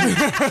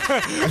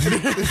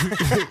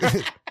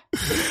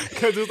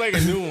it's like a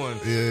new one.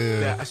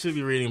 Yeah. I should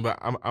be reading, but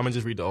I'm going to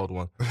just read the old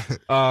one.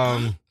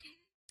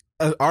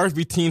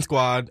 RFB Teen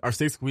Squad, our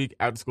 6-week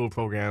after-school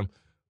program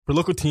for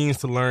local teens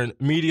to learn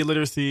media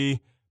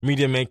literacy,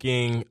 media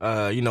making,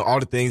 all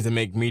the things that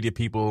make media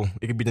people.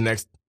 It could be the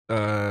next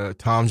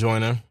Tom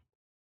Joyner.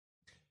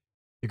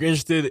 If you're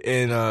interested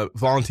in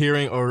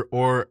volunteering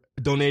or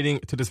donating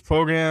to this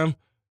program,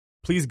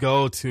 please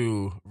go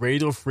to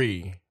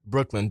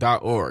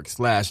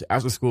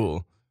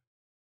radiofreebrooklyn.org/afterschool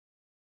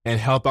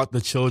and help out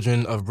the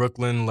children of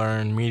Brooklyn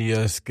learn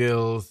media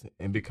skills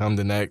and become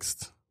the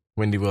next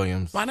Wendy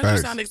Williams. Why don't you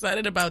sound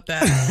excited about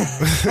that?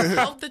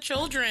 Help the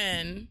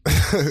children.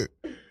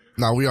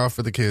 No, we are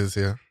for the kids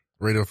here.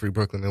 Radio Free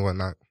Brooklyn and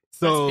whatnot.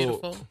 So that's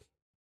beautiful.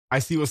 I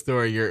see what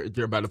story you're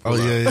about to pull up.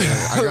 Oh,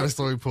 yeah. I got a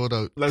story pulled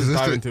up. Let's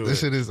dive into it. This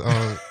shit is,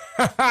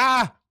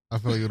 I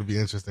feel like it'll be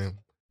interesting.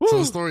 Woo. So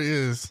the story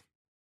is,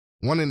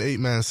 1 in 8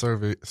 men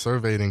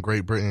surveyed in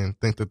Great Britain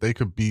think that they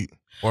could beat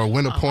or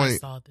win a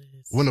point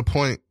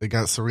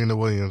against Serena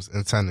Williams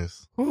in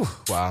tennis. Whew,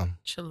 wow.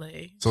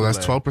 Chile. So that's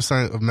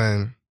 12% of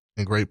men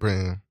in Great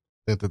Britain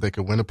think that they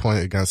could win a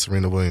point against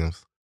Serena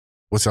Williams.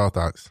 What's y'all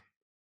thoughts?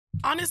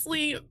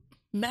 Honestly,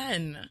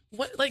 men.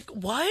 What?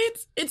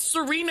 It's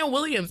Serena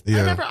Williams. Yeah. I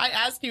remember I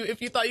asked you if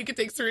you thought you could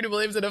take Serena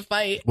Williams in a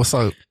fight. What's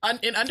up?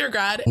 In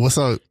undergrad. What's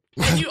up?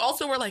 And you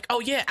also were like,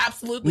 oh, yeah,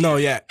 absolutely. No,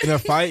 yeah. In a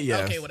fight, yeah.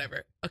 Okay,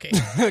 whatever. Okay.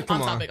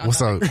 Come on. Topic.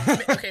 What's up?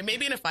 Okay,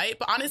 maybe in a fight.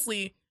 But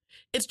honestly,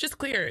 it's just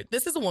clear.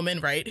 This is a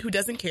woman, right, who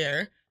doesn't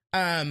care,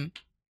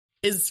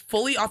 is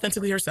fully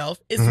authentically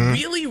herself, is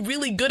really,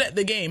 really good at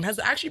the game, has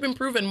actually been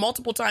proven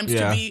multiple times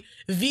to be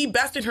the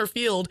best in her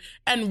field.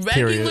 And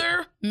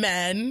regular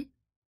men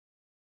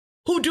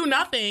who do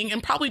nothing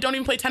and probably don't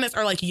even play tennis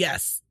are like,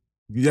 yes.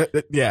 Yeah.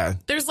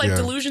 There's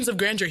delusions of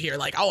grandeur here.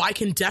 Like, oh, I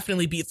can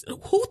definitely beat.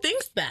 Who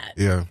thinks that?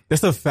 Yeah.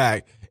 That's a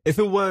fact. If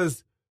it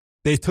was,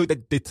 they took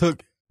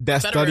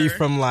that study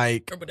from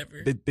like, or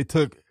whatever. They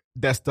took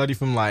that study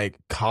from like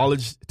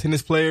college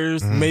tennis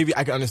players. Maybe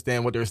I can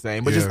understand what they're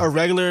saying. But just a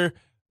regular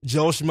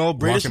Joe Schmo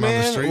British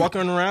man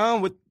walking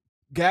around with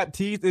gap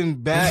teeth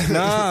and bad.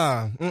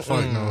 Nah.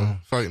 Fuck no.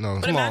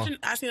 But imagine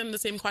asking them the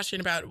same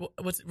question about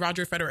what's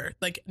Roger Federer.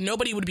 Like,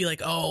 nobody would be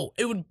like, oh,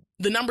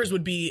 the numbers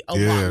would be a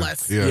lot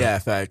less. Yeah,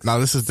 facts. Now,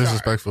 this is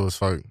disrespectful as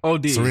fuck.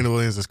 OD. Serena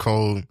Williams is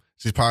cold.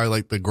 She's probably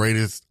like the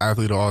greatest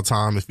athlete of all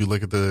time if you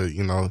look at the,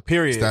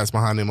 stats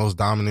behind it, most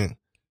dominant.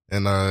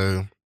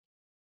 And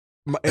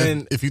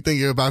if you think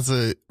you're about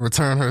to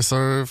return her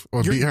serve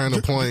or beat her in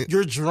a point,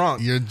 you're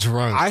drunk. You're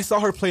drunk. I saw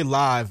her play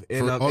live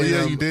in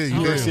you did.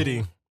 New York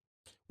City.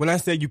 When I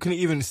said you couldn't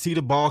even see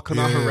the ball come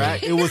out her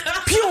rack, it was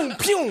pew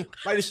pew.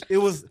 Like it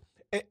was,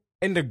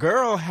 and the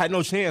girl had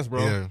no chance,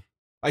 bro. Yeah.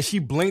 Like she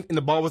blinked and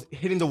the ball was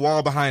hitting the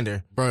wall behind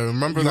her. Bro,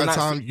 remember that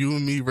time you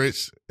and me,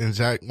 Rich, and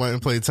Jack went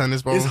and played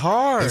tennis, bro? It's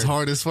hard. It's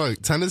hard as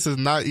fuck. Tennis is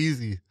not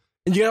easy.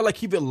 And you gotta like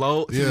keep it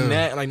low to the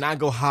net and like not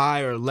go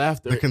high or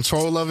left. The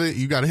control of it,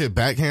 you gotta hit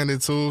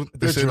backhanded too.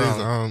 The shit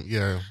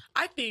is,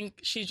 I think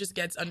she just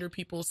gets under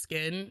people's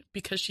skin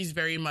because she's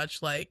very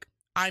much like,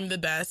 I'm the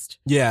best.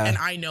 Yeah. And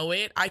I know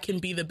it. I can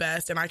be the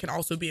best and I can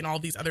also be in all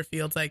these other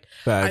fields. Like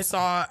Facts. I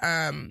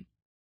saw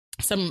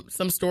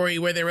some story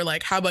where they were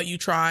like, how about you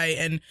try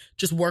and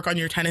just work on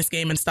your tennis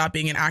game and stop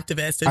being an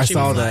activist? And she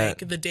was like,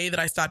 the day that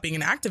I stop being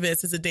an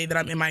activist is the day that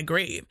I'm in my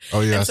grave.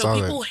 Oh yeah. And so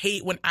people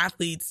hate when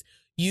athletes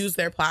use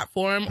their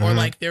platform or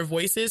like their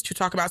voices to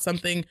talk about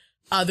something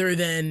other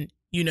than,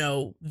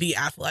 the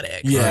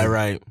athletic. Yeah,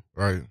 right.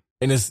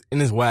 And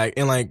it's whack.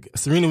 And like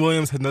Serena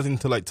Williams had nothing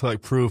to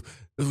prove.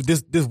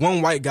 This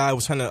one white guy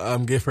was trying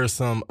to give her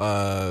some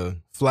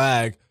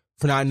flag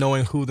for not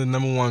knowing who the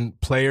number one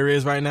player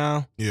is right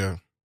now. Yeah.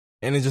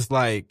 And it's just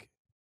like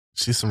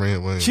she's Serena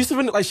Williams. She's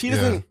Serena, like she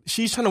doesn't.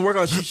 She's trying to work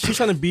on. She's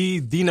trying to be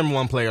the number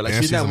one player. Like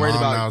she's not worried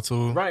about now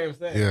too. Right, I'm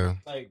saying. Yeah.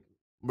 Like,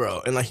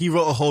 bro, and like he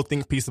wrote a whole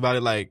think piece about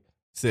it. Like,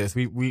 sis,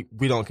 we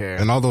don't care.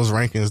 And all those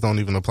rankings don't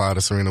even apply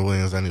to Serena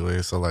Williams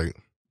anyway. So like,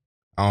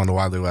 I don't know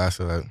why they would ask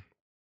for that.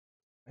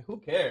 Like, who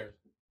cares?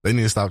 They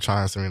need to stop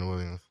trying Serena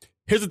Williams.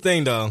 Here's the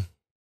thing, though.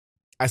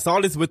 I saw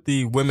this with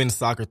the women's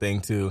soccer thing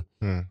too.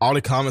 All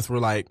the comments were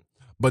like,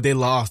 "But they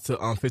lost to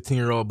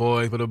 15-year-old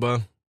boys." Blah blah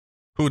blah.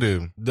 Who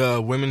did?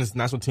 The women's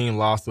national team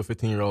lost to a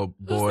 15-year-old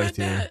boys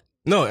team. That?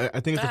 No, I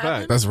think it's a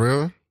fact. That's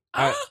real?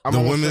 I'm the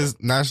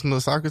women's national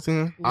soccer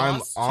team?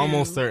 I'm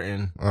almost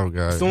certain. Oh,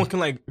 God. Someone can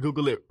like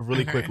Google it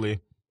really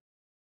quickly.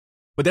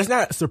 But that's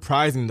not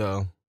surprising,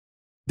 though.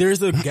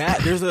 There's a gap.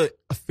 There's a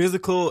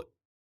physical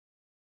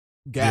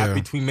gap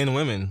between men and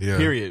women,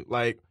 period.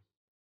 Like,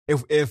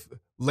 if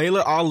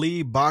Layla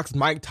Ali boxed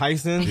Mike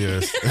Tyson,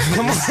 yes.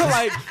 come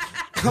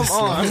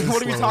on.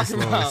 What are we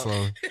talking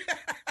about?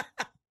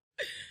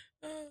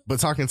 But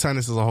talking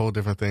tennis is a whole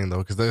different thing, though,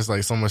 because there's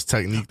like so much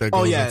technique that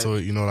goes into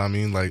it. You know what I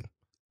mean? Like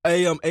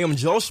Joe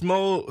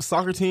Schmo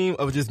soccer team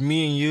of just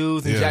me and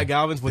yous and Jack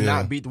Galvins would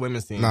not beat the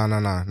women's team.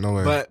 No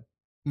way. But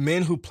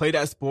men who play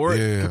that sport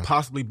could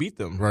possibly beat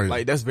them. Right?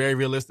 Like that's very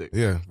realistic.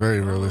 Yeah, very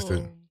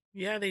realistic.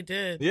 Yeah, they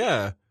did.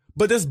 Yeah,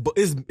 but this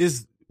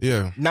is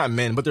not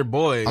men, but they're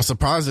boys. I'm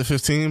surprised at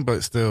 15,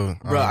 but still,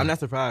 bro, I'm not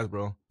surprised,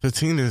 bro.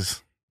 15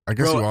 is, I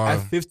guess you are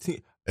at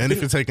 15. And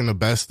if you're taking the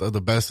best of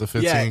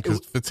 15,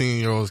 because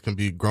 15-year-olds can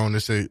be grown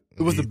as shit.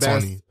 It was the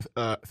best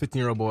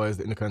 15-year-old boys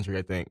in the country,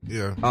 I think.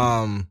 Yeah.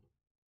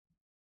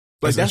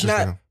 But that's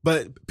not.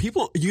 But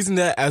people using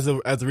that as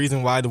a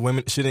reason why the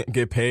women shouldn't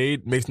get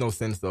paid makes no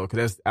sense though, because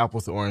that's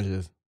apples to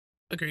oranges.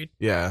 Agreed.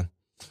 Yeah.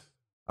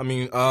 I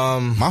mean,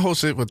 my whole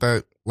shit with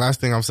that.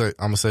 Last thing I'm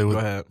gonna say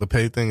with the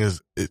pay thing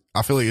is,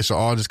 I feel like it should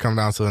all just come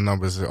down to the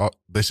numbers.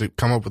 They should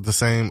come up with the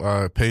same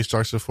pay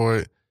structure for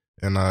it,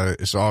 and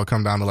it should all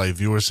come down to like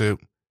viewership.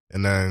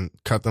 And then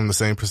cut them the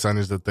same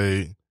percentage that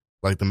they,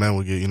 like the men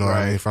would get, you know what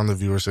I mean, from the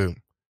viewership.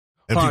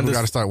 And people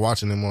got to start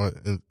watching it more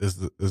is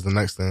the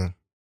next thing.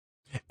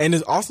 And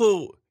there's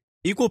also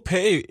equal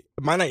pay. It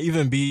might not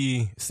even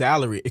be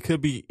salary. It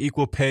could be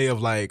equal pay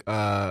of like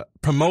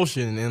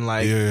promotion and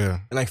like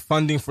and like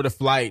funding for the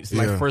flights, and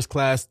like first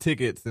class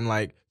tickets, and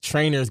like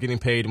trainers getting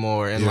paid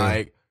more, and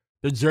like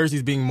the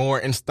jerseys being more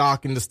in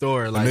stock in the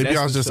store. Like maybe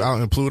I was just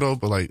out in Pluto,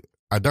 but like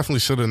I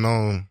definitely should have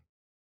known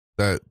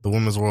that the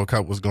Women's World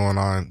Cup was going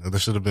on. There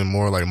should have been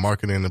more like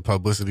marketing and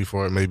publicity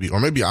for it, maybe. Or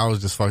maybe I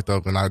was just fucked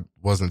up and I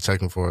wasn't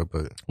checking for it,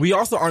 but we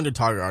also aren't the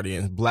target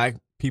audience. Black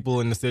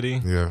people in the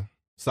city. Yeah.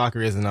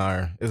 Soccer isn't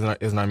our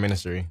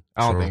ministry.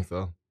 I don't think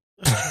so.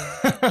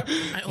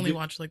 I only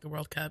watch like the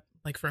World Cup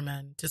like for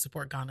men to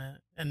support Ghana,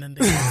 and then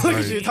they look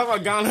at you talking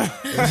about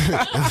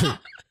Ghana.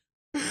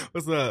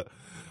 What's up?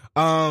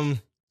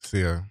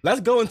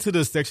 Let's go into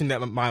the section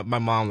that my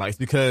mom likes,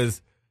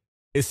 because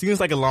it seems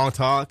like a long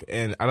talk,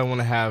 and I don't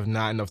want to have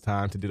not enough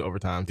time to do the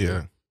overtime too.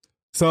 Yeah.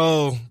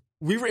 So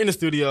we were in the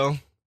studio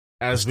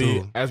as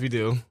we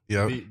do.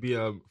 Yeah.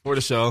 For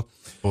the show.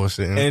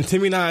 Bullshitting. And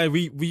Timmy and I,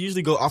 we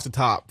usually go off the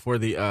top for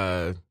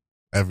the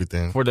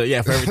everything. For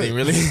everything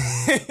really.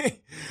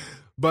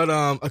 But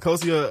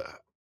Akosua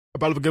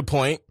brought up a good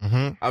point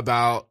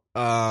about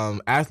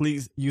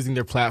athletes using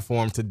their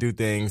platform to do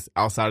things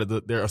outside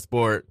of their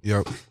sport.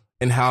 Yep.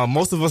 And how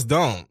most of us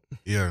don't.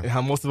 Yeah. And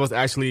how most of us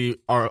actually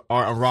are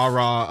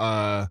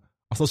rah-rah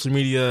on social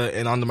media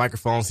and on the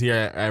microphones here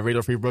at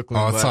Radio Free Brooklyn.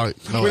 Oh,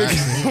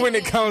 but when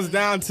it comes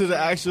down to the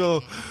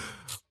actual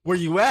where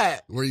you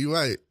at,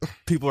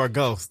 people are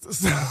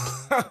ghosts.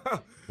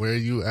 Where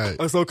you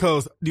at? So,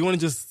 Coach, do you want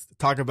to just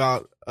talk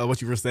about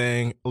what you were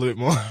saying a little bit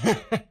more?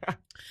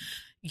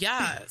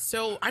 Yeah.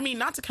 So, I mean,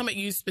 not to come at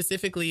you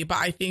specifically, but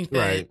I think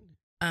that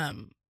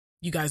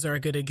you guys are a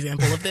good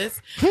example of this.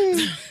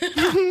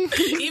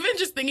 Even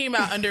just thinking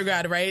about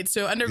undergrad, right?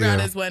 So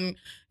undergrad is when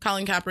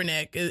Colin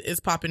Kaepernick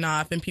is popping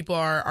off and people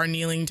are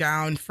kneeling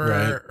down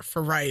for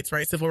rights,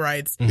 right? Civil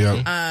rights.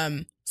 Yeah.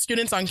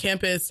 Students on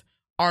campus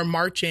are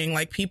marching,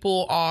 like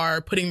people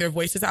are putting their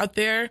voices out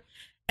there.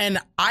 And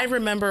I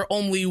remember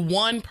only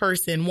one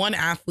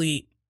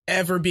athlete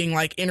ever being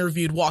like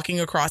interviewed walking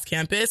across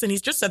campus. And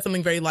he's just said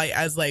something very light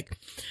as like,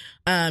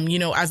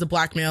 as a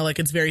black male, like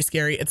it's very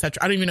scary,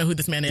 etc. I don't even know who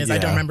this man is. I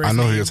don't remember his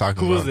name. Who you're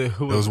talking about.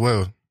 Who was it?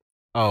 Will.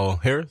 Oh,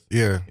 Harris?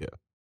 Yeah.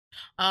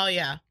 Oh,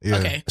 yeah.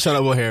 Okay. Shout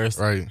out Will Harris.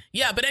 Right.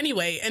 Yeah, but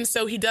anyway, and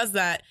so he does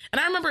that.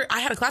 And I remember I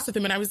had a class with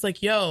him and I was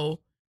like, yo,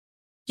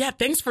 yeah,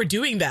 thanks for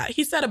doing that.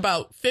 He said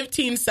about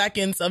 15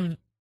 seconds of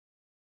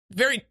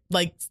very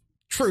like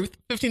truth,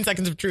 15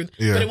 seconds of truth,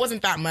 but it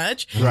wasn't that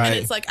much. Right. And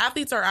it's like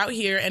athletes are out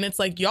here and it's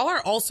like y'all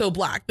are also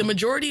black. The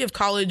majority of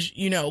college,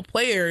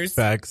 players.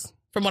 Facts.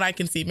 From what I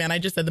can see, man, I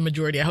just said the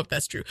majority. I hope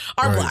that's true.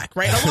 Are black,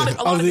 right? A lot of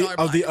y'all are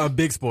black. The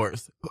big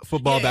sports,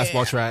 football,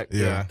 basketball, track.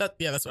 Yeah.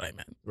 That's what I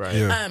meant. Right.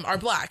 Yeah. Are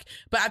black.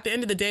 But at the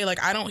end of the day,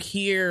 like I don't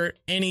hear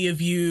any of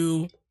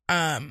you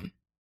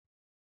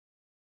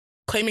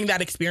claiming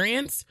that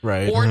experience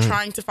or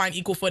trying to find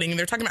equal footing. And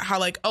they're talking about how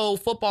like, oh,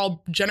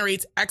 football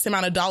generates X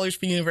amount of dollars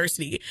for the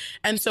university.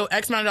 And so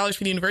X amount of dollars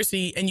for the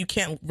university and you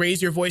can't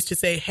raise your voice to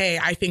say, hey,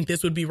 I think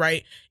this would be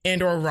right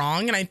and or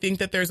wrong. And I think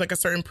that there's like a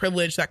certain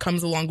privilege that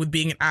comes along with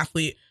being an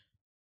athlete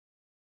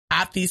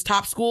at these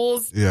top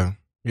schools. Yeah.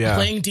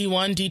 Playing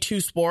D1,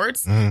 D2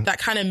 sports that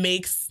kind of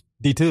makes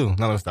D2.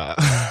 No,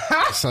 stop.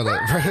 Shut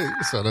up, right?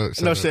 Shut up.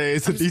 No shade.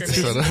 It's a D2.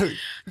 Shut up.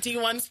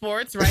 D1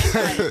 sports, right?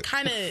 That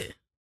kind of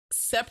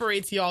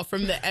separates y'all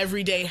from the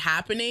everyday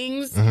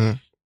happenings. I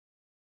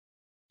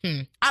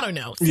don't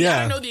know. See, I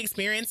don't know the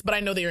experience, but I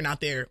know that you're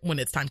not there when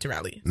it's time to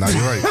rally. No,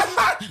 you're right.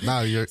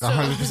 No, you're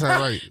 100%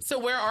 right. So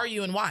where are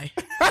you and why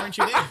aren't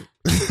you there?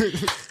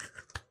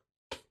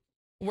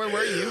 Where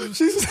were you?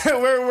 She said,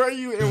 where were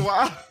you and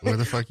why? Where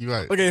the fuck you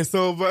at? Okay,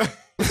 so, but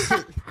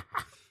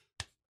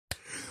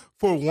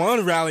for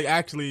one rally,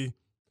 actually,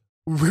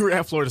 we were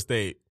at Florida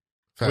State.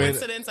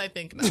 Coincidence? I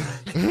think not.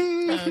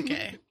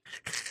 Okay.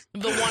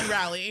 The one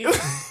rally.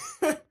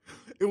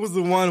 It was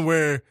the one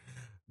where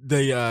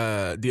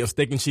the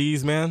steak and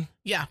cheese man.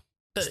 Yeah.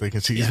 Steak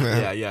and cheese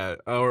man. Yeah.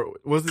 Or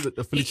was it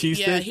the Philly cheese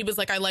steak? Yeah, he was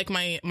like, I like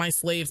my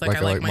slaves, like I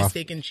like my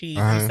steak and cheese.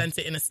 And sent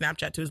it in a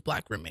Snapchat to his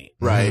black roommate.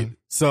 Right.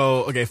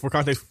 So, okay, for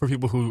context, for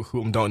people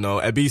who don't know,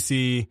 at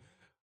BC,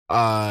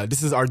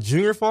 this is our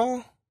junior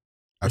fall?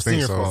 I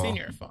think so.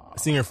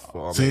 Senior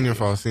fall.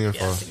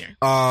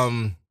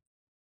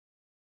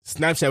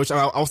 Snapchat, which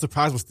I was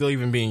surprised was still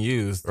even being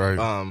used.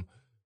 Right.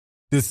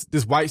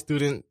 This white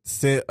student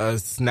sent a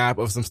snap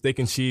of some steak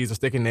and cheese or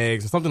steak and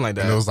eggs or something like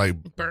that. And it was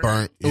like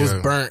burnt. It was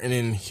burnt, and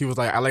then he was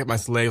like, "I like my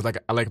slaves, like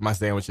I like my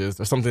sandwiches,"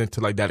 or something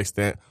to like that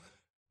extent.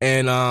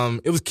 And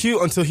it was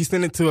cute until he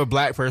sent it to a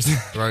black person.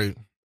 Right.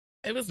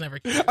 It was never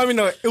cute. I mean,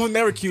 no, it was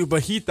never cute,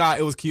 but he thought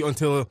it was cute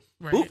until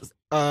oops,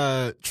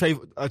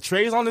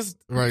 Trey's on this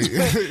right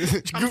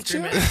group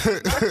chat.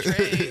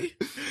 Trey.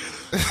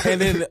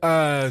 And then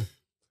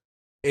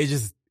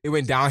it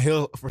went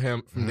downhill for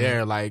him from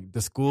there. Like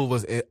the school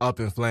was up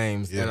in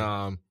flames,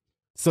 and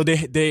so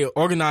they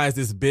organized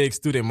this big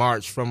student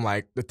march from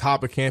like the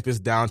top of campus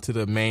down to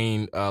the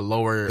main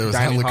lower. There was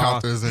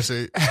helicopters and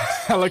shit.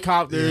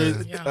 Helicopters,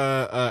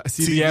 CBS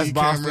TV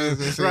Boston,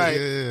 cameras and shit. right?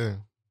 Yeah.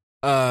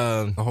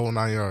 The whole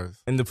 9 yards.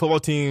 And the football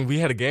team, we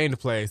had a game to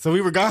play, so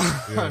we were gone.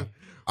 Yeah.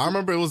 I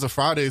remember it was a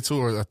Friday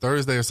too, or a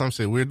Thursday or some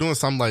shit. We were doing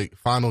some like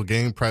final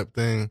game prep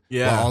thing.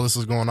 Yeah. While all this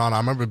was going on. I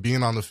remember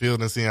being on the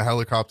field and seeing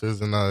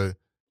helicopters and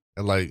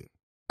like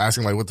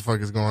asking like what the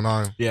fuck is going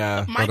on.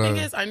 Yeah. My thing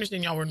is, I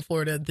understand y'all were in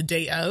Florida the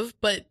day of,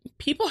 but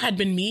people had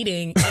been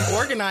meeting and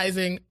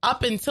organizing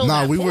up until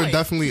that we point. were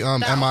definitely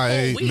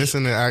MIA,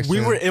 missing in action. We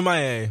were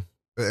MIA.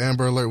 The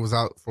Amber Alert was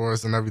out for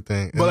us and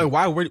everything. But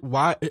like,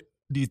 why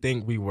do you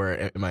think we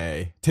were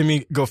MIA?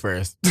 Timmy, go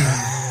first.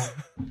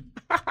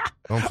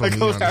 Don't put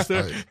me on the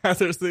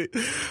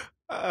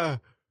spot.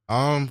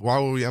 Why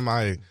were we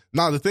MIA?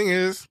 No, the thing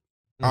is,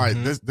 all right,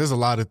 there's a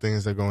lot of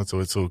things that go into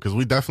it too, because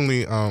we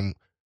definitely I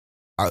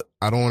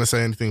don't want to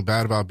say anything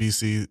bad about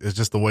BC. It's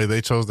just the way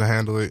they chose to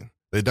handle it.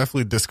 They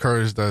definitely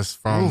discouraged us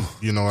from,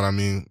 you know what I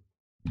mean?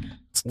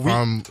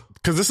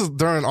 Because this is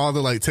during all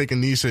the like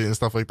taking knee shit and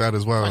stuff like that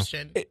as well.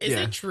 Question: Is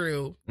it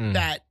true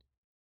that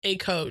a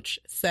coach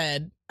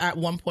said at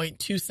one point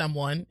to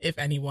someone, if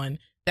anyone,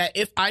 that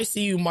if I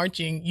see you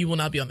marching, you will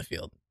not be on the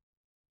field?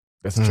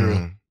 That's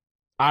true.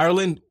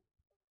 Ireland,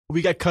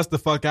 we got cussed the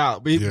fuck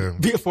out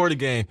before the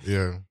game.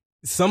 Yeah.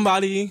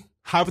 Somebody,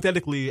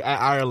 hypothetically,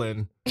 at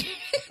Ireland,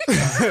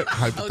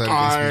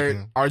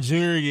 our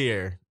junior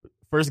year,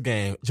 first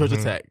game, Georgia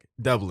Tech,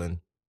 Dublin.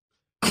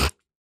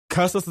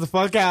 Cussed us the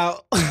fuck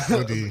out,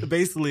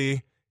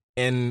 basically,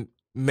 and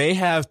may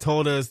have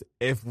told us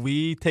if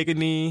we take a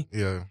knee,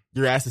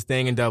 your ass is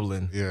staying in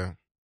Dublin. Yeah.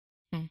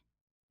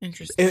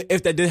 Interesting.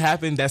 If that did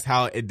happen, that's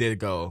how it did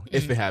go.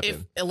 If it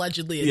happened. If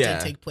allegedly it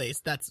did take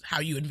place, that's how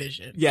you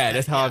envision. Yeah,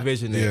 that's how I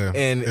envisioned it. Yeah.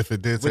 And if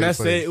it did when I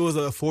say it was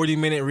a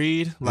 40-minute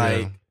read,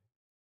 like...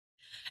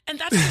 And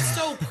that's just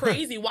so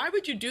crazy. Why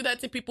would you do that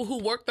to people who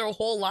work their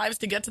whole lives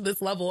to get to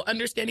this level,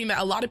 understanding that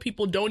a lot of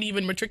people don't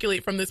even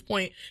matriculate from this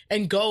point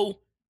and go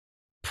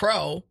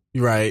pro?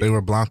 Right. They were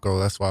Blanco,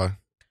 that's why.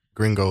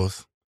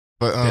 Gringos.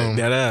 But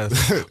that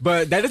is.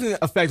 But that doesn't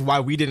affect why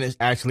we didn't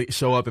actually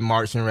show up and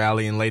march and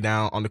rally and lay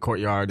down on the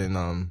courtyard and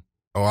I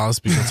was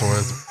speaking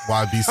towards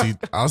why BC.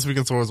 I was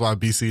speaking towards why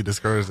BC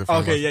discouraged it from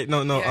us.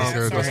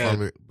 Discouraged us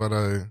from it. But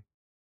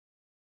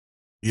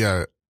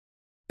yeah,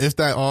 if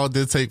that all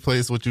did take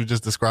place, what you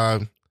just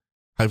described,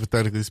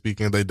 hypothetically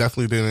speaking, they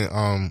definitely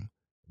didn't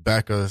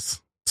back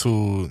us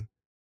to,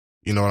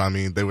 you know what I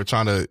mean? They were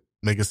trying to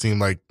make it seem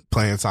like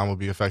playing time would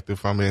be effective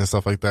from it and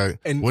stuff like that,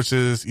 and which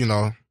is, you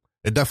know,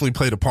 it definitely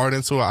played a part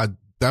into it. I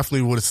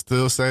definitely would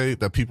still say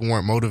that people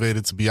weren't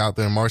motivated to be out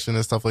there marching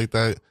and stuff like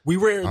that. We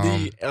were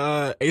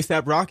the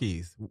ASAP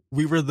Rockies.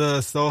 We were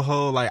the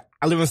Soho, like,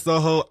 I live in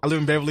Soho, I live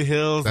in Beverly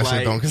Hills. That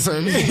shit don't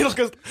concern me. You know,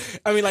 'cause,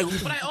 I mean, like...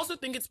 But I also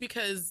think it's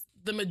because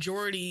the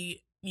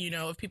majority, you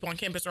know, of people on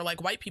campus are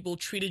like, white people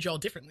treated y'all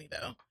differently,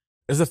 though.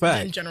 It's a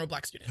fact. Than general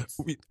black students.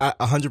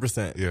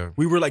 100%. Yeah.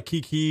 We were like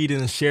kikied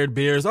and shared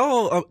beers.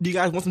 Do you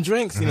guys want some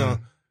drinks? You know?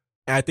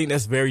 And I think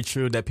that's very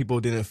true that people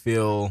didn't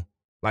feel...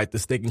 like the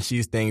steak and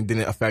cheese thing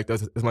didn't affect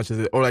us as much as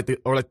it, or like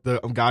the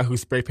guy who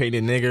spray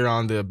painted nigger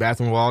on the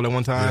bathroom wall at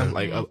one time,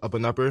 like up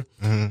and upper.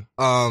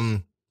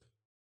 And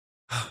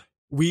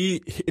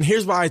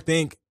here's why I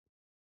think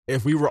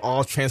if we were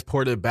all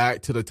transported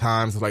back to the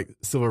times of like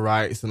civil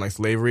rights and like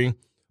slavery,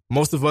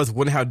 most of us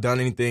wouldn't have done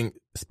anything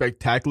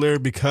spectacular,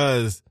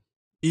 because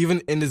even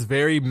in this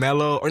very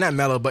mellow, or not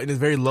mellow, but in this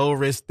very low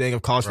risk thing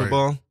of college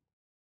football,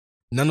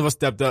 none of us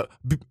stepped up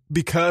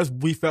because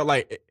we felt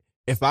like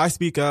if I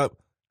speak up,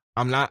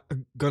 I'm not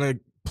going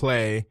to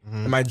play,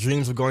 and my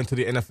dreams of going to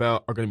the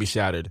NFL are going to be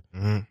shattered.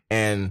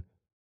 And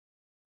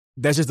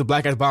that's just the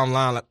black ass bottom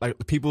line.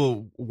 Like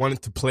people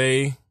wanted to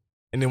play,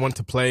 and they wanted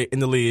to play in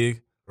the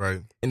league. Right.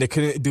 And they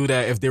couldn't do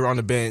that if they were on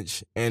the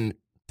bench, and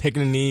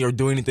taking a knee or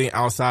doing anything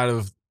outside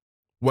of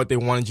what they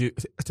wanted you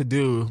to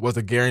do was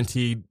a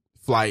guaranteed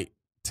flight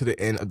to the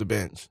end of the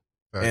bench.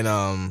 Right.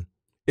 And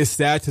it's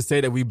sad to say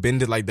that we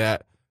bended like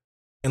that.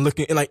 And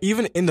looking, and like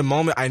even in the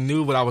moment, I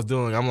knew what I was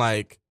doing. I'm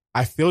like,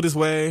 I feel this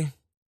way,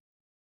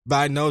 but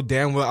I know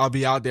damn well I'll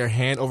be out there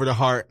hand over the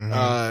heart,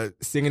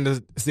 singing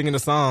the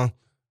song,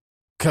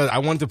 because I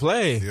wanted to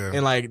play. Yeah.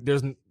 And like,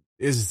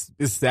 it's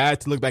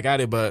sad to look back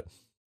at it, but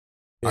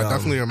I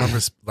definitely remember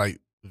like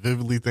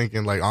vividly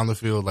thinking like on the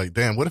field, like,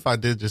 damn, what if I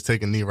did just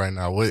take a knee right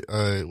now? What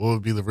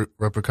would be the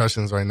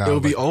repercussions right now? It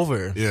would be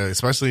over. Yeah,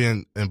 especially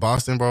in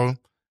Boston, bro.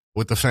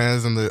 With the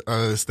fans and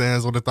the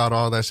stands would have thought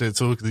all that shit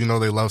too, because you know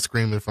they love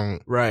screaming from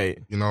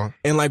you know.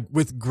 And like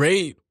with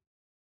great.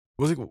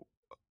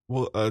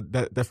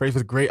 That phrase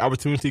with great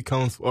opportunity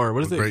comes, or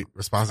what is it? Great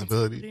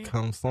responsibility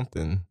comes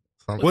something.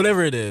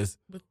 Whatever it is.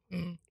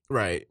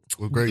 Right.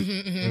 With great.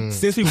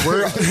 Since we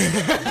were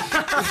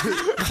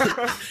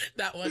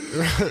that one.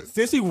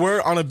 Since we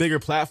were on a bigger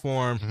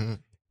platform,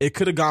 it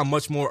could have gone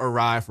much more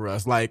awry for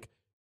us. Like,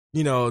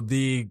 you know,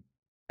 the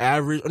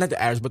average, or not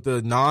the average, but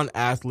the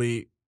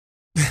non-athlete,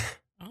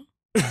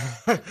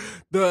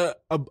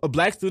 a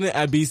black student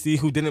at BC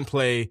who didn't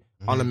play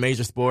on a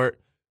major sport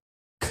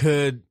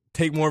could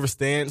take more of a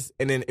stance,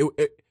 and then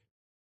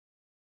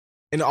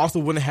it also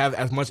wouldn't have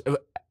as much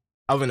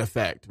of an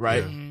effect,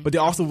 right? Yeah. But they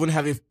also wouldn't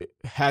have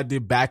had the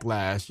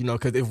backlash, you know,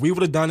 because if we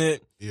would have done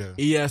it,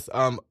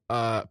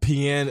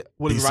 PN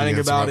would have been writing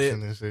about it,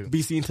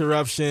 BC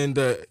Interruption,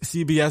 the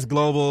CBS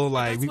Global,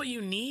 like that's what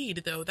you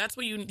need, though. That's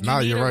what you need.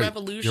 A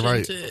revolution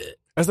to.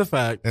 That's a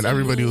fact. And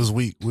everybody was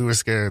weak. We were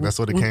scared. That's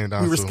what it came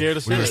down to. We were scared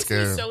of shit. It makes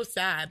me so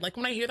sad. Like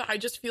when I hear that, I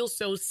just feel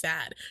so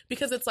sad,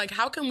 because it's like,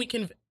 how can we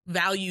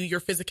value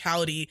your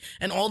physicality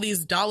and all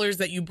these dollars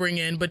that you bring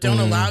in, but don't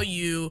allow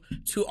you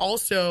to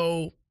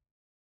also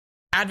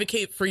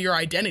advocate for your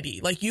identity?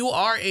 Like, you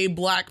are a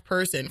black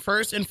person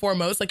first and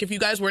foremost. Like, if you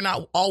guys were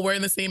not all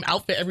wearing the same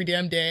outfit every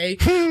damn day,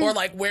 or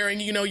like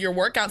wearing, you know, your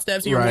workout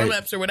steps, your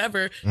warm-ups or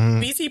whatever,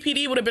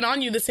 BCPD would have been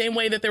on you the same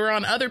way that they were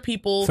on other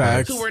people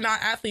who were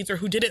not athletes or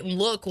who didn't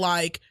look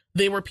like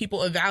they were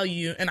people of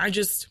value. And I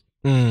just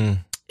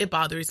it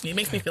bothers me. It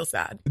makes me feel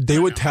sad. They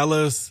would tell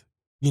us,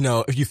 you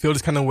know, if you feel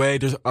this kind of way,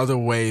 there's other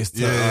ways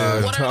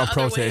to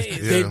approach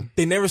it.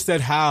 They never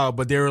said how,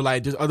 but they were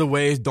like, there's other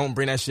ways. Don't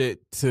bring that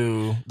shit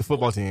to the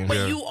football team.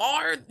 But you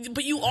are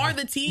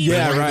the team.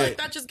 Yeah, right. Like,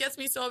 that just gets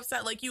me so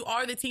upset. Like, you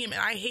are the team, and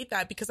I hate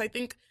that, because I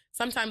think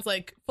sometimes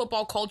like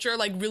football culture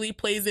like really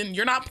plays in.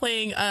 You're not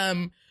playing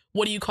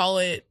what do you call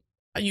it?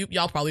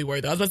 Y'all probably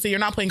were though. I was about to say, you're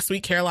not playing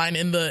Sweet Caroline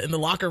in the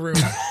locker room.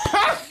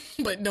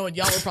 But no,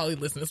 y'all will probably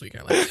listen to Sweet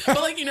Caroline.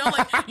 But like, you know,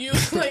 like you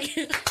like.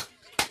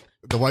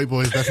 The white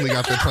boys definitely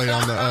got their play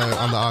on the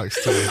aux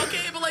too. Okay,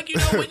 but like,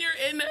 when you're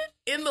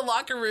in the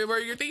locker room or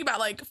you're thinking about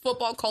like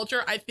football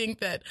culture, I think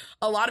that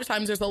a lot of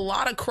times there's a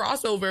lot of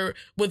crossover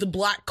with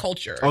Black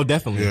culture. Oh,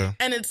 definitely. Yeah.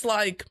 And it's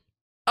like,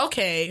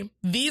 okay,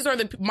 these are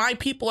my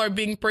people are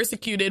being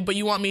persecuted, but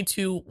you want me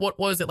to, what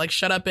was it, like,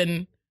 shut up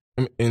and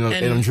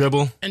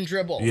dribble? And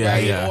dribble, yeah,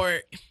 right? Yeah. Or,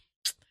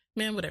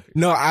 man, whatever.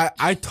 No,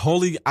 I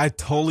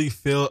totally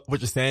feel what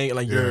you're saying.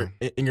 Like,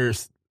 you're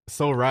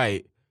so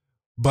right.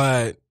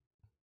 But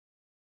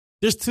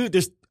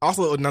there's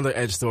also another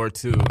edge sword,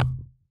 too.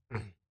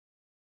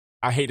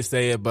 I hate to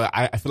say it, but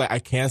I feel like I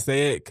can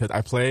say it because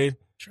I played.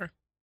 Sure.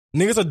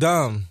 Niggas are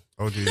dumb.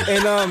 Oh, geez.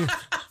 And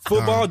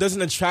football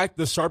doesn't attract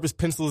the sharpest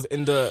pencils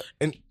in the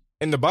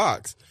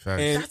box.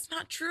 And that's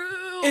not true.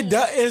 It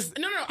does.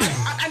 No.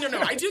 I don't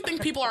know. I do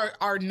think people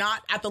are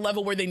not at the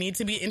level where they need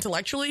to be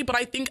intellectually, but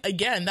I think,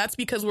 again, that's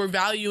because we're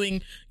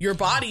valuing your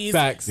bodies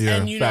facts.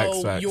 And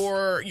Facts.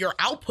 your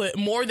output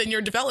more than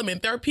your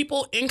development. There are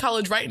people in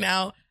college right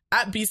now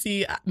at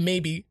BC,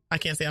 maybe, I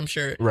can't say I'm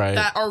sure, right,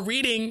 that are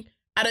reading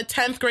at a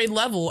 10th grade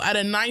level, at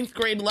a 9th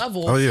grade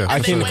level. Oh, yeah. I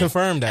can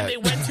confirm that. And they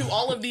went to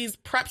all of these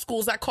prep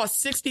schools that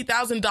cost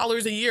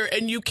 $60,000 a year,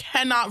 and you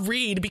cannot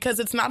read because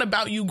it's not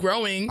about you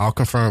growing. I'll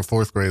confirm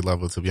 4th grade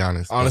level, to be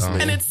honest.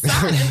 Honestly. And it's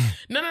sad.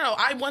 No.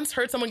 I once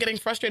heard someone getting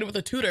frustrated with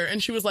a tutor,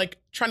 and she was like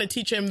trying to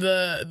teach him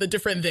the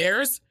different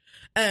theirs.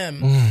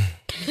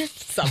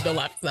 Stop, don't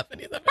laugh. It's not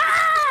funny.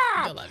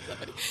 Don't laugh, it's not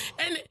funny.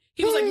 And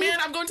he was like, man,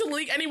 I'm going to the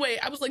league anyway.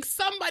 I was like,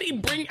 somebody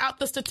bring out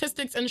the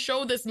statistics and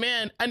show this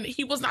man. And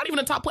he was not even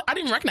a top player. I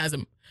didn't even recognize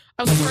him.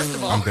 I was like, first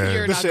of all,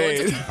 you're not going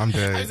to the league. I'm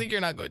dead. I was like,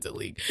 you're not going to the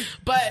league.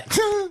 But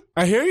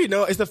I hear you.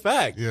 No, it's a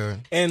fact. Yeah.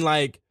 And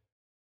like,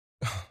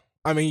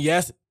 I mean,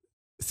 yes,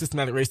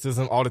 systematic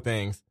racism, all the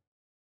things.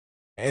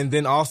 And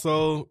then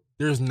also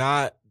there's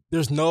no,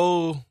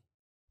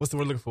 what's the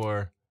word I'm looking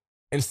for?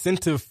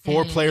 Incentive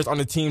for players on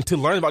the team to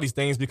learn about these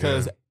things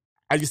because,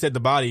 as you said,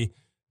 the body.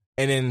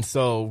 And then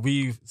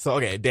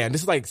okay, damn,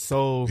 this is like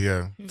so.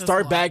 Yeah.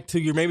 Start back to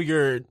your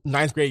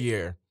 9th grade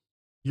year.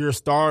 You're a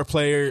star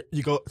player.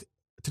 You go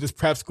to this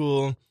prep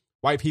school.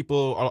 White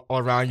people all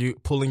around you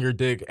pulling your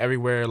dick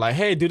everywhere. Like,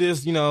 hey, do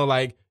this.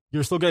 Like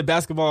you're so good at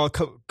basketball.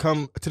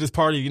 Come to this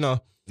party.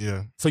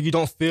 Yeah. So you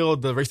don't feel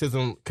the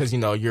racism because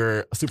you're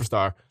a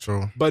superstar.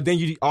 True. But then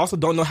you also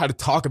don't know how to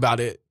talk about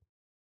it.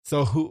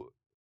 So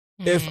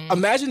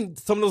imagine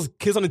some of those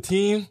kids on the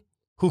team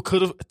who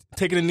could have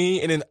taken a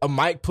knee and then a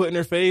mic put in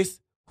their face.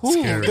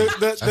 Scary.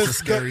 The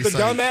sight.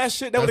 dumbass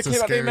shit that would have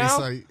came out their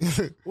mouth.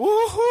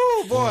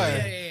 Woohoo,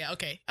 boy. Yeah.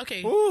 Okay.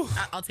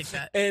 I'll take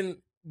that. And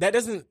that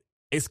doesn't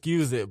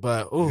excuse it,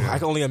 but I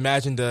can only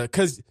imagine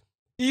because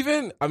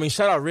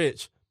shout out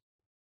Rich.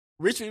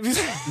 Bro,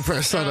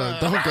 shut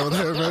up. Don't go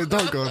there, bro.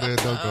 Don't go there.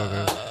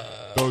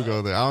 Don't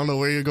go there. I don't know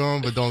where you're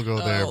going, but don't go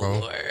there, bro.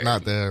 Lord.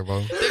 Not there,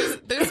 bro.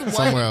 There's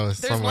somewhere else.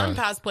 There's one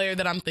past player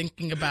that I'm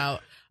thinking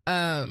about.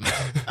 I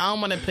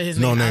don't want to put his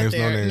name out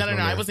there. No,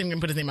 I wasn't even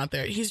gonna put his name out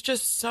there. He's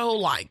just so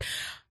like,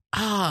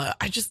 I'm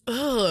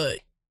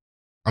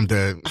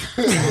dead.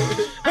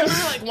 I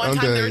remember like one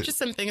time there were just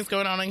some things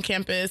going on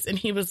campus, and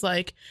he was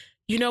like,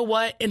 you know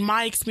what? In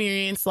my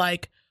experience,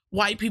 like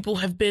white people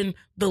have been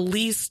the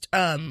least,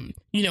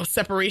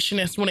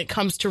 separationist when it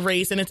comes to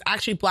race, and it's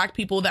actually Black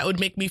people that would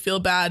make me feel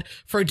bad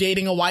for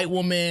dating a white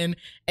woman.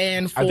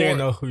 And I think I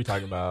know who you're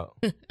talking about.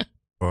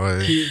 Boy,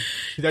 he's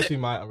actually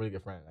a really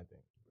good friend, I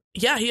think.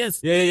 Yeah, he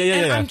is. Yeah.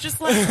 And I'm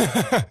just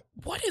like,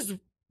 what is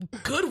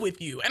good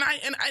with you?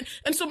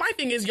 And so my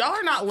thing is, y'all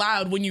are not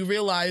loud when you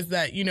realize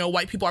that,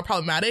 white people are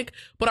problematic,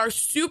 but are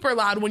super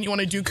loud when you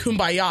want to do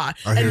kumbaya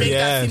and make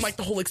that seem like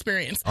the whole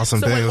experience. Awesome,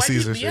 so Daniel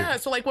Caesar shit. Yeah,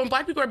 so like when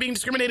Black people are being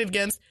discriminated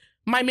against,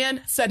 my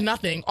man said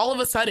nothing. All of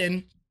a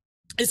sudden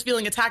is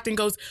feeling attacked and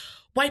goes,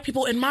 white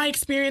people, in my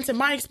experience,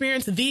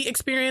 the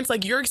experience,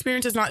 like your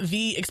experience is not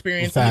the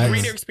experience. And the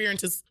greater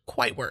experience is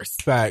quite worse.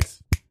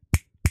 Facts.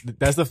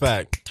 That's a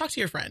fact. Talk to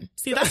your friend.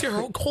 See, that's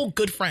your whole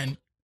good friend.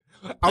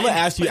 I'm going to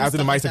ask you after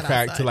the mics are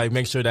cracked to like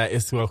make sure that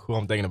it's who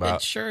I'm thinking about.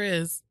 It sure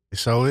is. It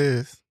sure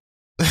is.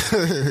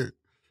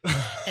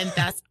 And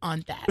that's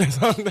on that. That's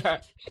on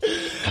that.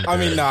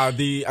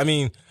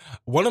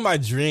 One of my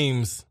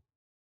dreams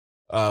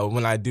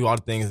when I do all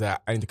the things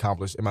that I need to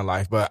accomplish in my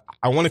life, but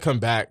I want to come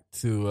back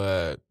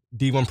to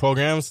D1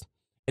 programs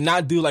and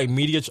not do like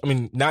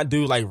not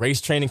do like race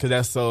training because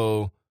that's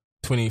so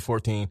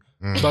 2014.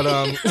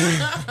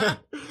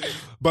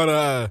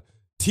 But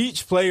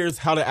teach players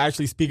how to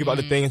actually speak about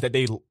the things that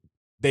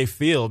they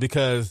feel,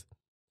 because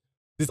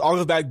this all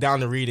goes back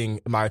down to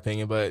reading, in my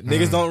opinion. But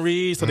niggas don't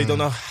read, so they don't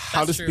know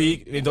how to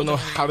speak. They don't know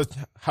how to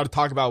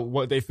talk about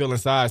what they feel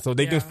inside. So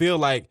they can feel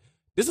like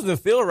this doesn't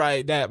feel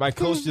right that my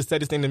coach just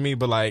said this thing to me,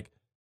 but like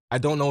I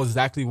don't know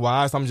exactly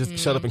why, so I'm just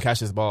shut up and catch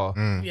this ball.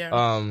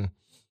 And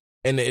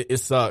it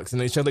sucks,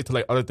 and it translates to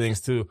like other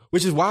things too,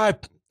 which is why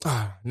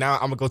now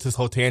I'm gonna go to this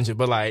whole tangent,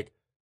 but like,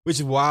 which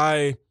is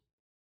why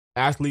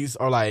athletes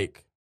are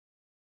like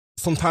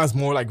sometimes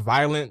more like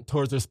violent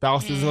towards their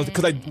spouses,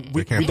 because like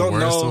we don't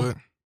know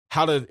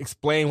how to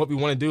explain what we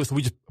want to do, so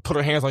we just put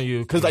our hands on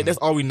you. Because, like, that's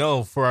all we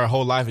know for our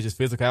whole life is just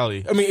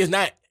physicality. I mean, it's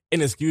not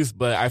an excuse,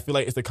 but I feel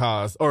like it's a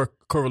cause or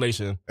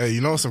correlation. Hey,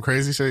 you know some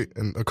crazy shit?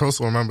 And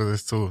Akosua will remember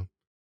this, too.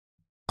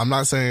 I'm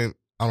not saying,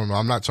 I don't know,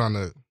 I'm not trying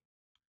to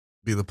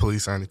be the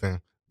police or anything.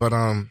 But,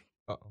 I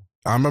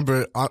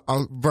remember,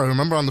 bro,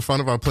 remember on the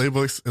front of our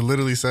playbooks, it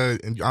literally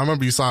said, and I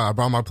remember you saw it, I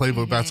brought my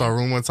playbook back to our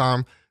room one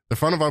time. The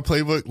front of our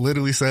playbook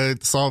literally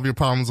said, solve your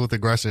problems with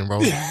aggression,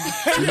 bro. You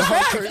know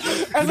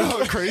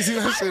how crazy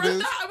that shit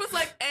is? I was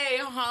like, hey,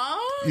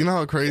 huh? You know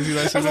how crazy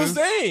that shit is? That's what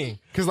I'm saying.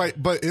 Because,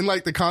 like, but in,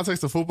 like, the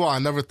context of football, I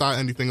never thought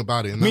anything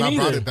about it. And then I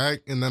brought it back,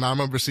 and then I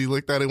remember she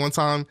looked at it one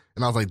time,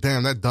 and I was like,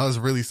 damn, that does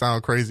really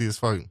sound crazy as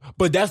fuck.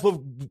 But that's what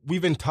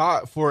we've been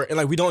taught for, and,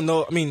 like, we don't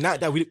know, I mean,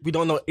 not that we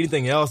don't know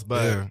anything else,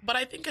 but... Yeah. But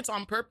I think it's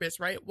on purpose,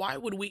 right? Why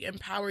would we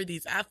empower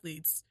these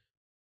athletes?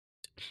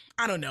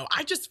 I don't know.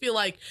 I just feel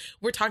like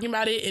we're talking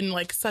about it in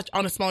like such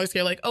on a smaller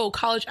scale, like, oh,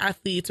 college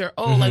athletes or,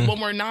 oh, like when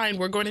we're 9,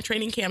 we're going to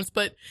training camps.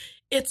 But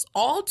it's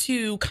all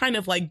to kind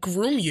of like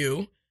groom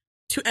you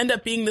to end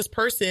up being this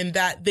person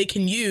that they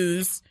can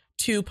use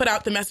to put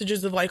out the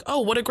messages of like,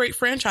 oh, what a great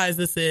franchise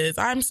this is.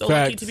 I'm so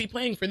lucky to be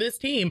playing for this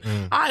team.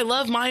 I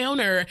love my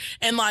owner.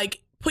 And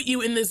like put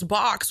you in this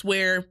box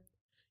where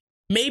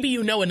maybe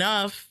you know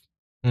enough.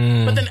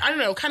 But then, I don't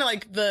know, kind of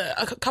like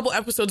a couple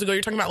episodes ago,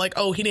 you're talking about like,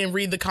 oh, he didn't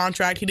read the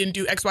contract. He didn't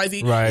do X, Y,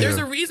 Z. Right. There's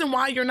a reason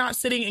why you're not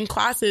sitting in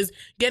classes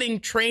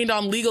getting trained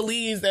on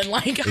legalese and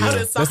like how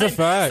to sign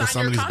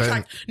your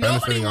contract.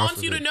 Nobody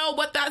wants you to know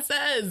what that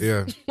says.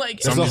 Yeah. Like,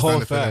 it's a whole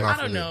fact. I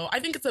don't know.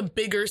 I think it's a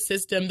bigger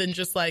system than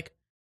just like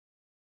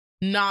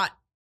not,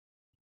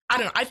 I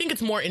don't know. I think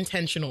it's more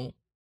intentional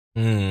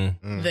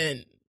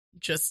than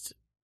just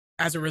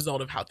as a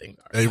result of how things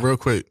are. Hey, real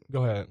quick.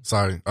 Go ahead.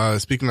 Sorry.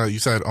 Speaking of, you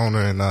said owner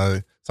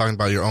and talking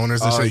about your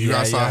owners and shit. You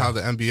guys saw how the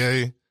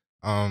NBA,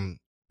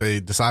 they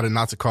decided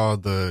not to call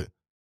the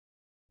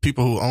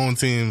people who own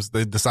teams,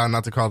 they decided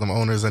not to call them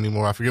owners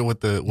anymore. I forget what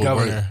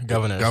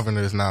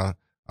governors now.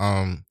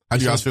 How do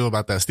you guys feel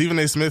about that? Stephen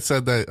A. Smith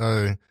said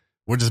that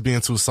we're just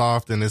being too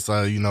soft and it's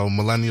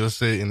millennial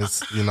shit and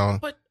it's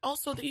But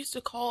also they used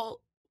to call,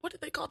 what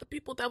did they call the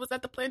people that was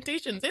at the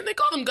plantations? Didn't they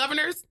call them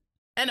governors?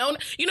 And owner,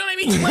 you know what I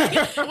mean? Like,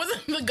 it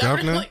wasn't the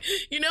governor. Like,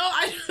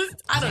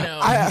 I don't know.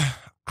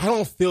 I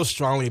don't feel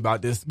strongly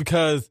about this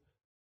because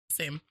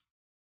same.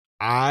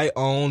 I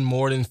own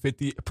more than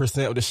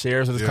 50% of the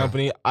shares of this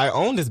company. I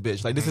own this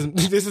bitch. Like this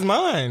is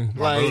mine.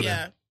 Like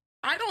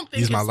I don't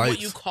think it's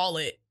what you call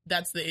it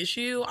that's the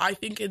issue. I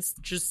think it's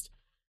just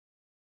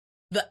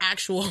the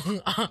actual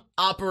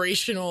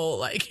operational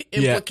like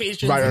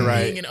implications of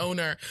being an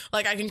owner.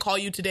 Like I can call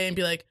you today and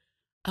be like,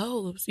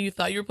 oh, so you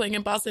thought you were playing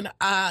in Boston?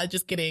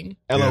 Just kidding.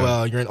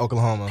 LOL, you're in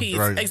Oklahoma. Peace.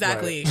 Right.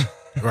 Exactly.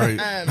 Right.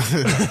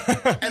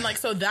 And like,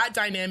 so that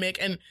dynamic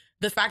and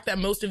the fact that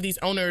most of these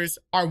owners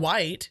are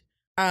white,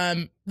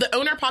 the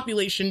owner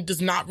population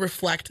does not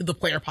reflect the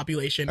player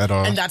population. At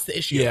all. And that's the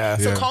issue. Yeah.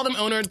 So call them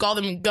owners, call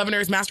them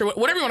governors, master,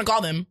 whatever you want to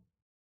call them.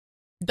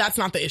 That's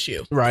not the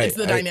issue. Right. It's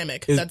the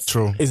dynamic. That's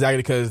true. Exactly.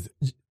 Because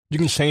you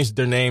can change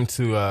their name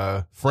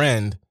to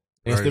friend.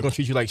 And still gonna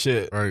treat you like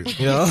shit. Right.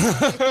 You know?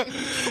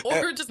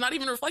 Or just not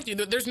even reflect you.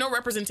 There's no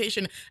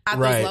representation at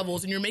those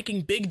levels, and you're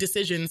making big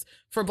decisions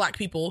for Black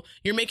people.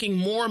 You're making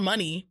more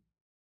money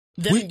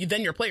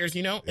than your players,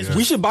 you know?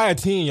 We should buy a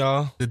team,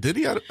 y'all. Did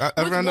Diddy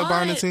ever end up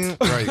buying a team?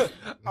 Right.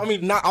 I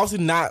mean,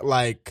 obviously not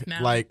like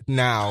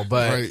now,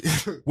 but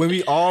when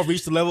we all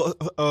reach the level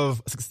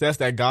of success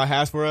that God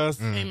has for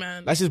us,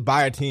 amen. Let's just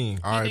buy a team.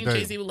 You think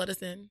Jay-Z will let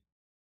us in?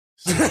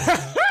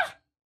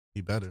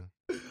 He better.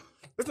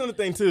 That's another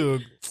thing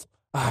too.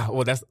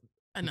 Well, that's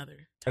another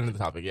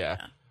topic.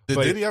 Yeah. Did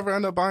Diddy ever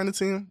end up buying a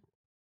team?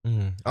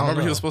 I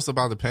remember he was supposed to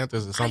buy the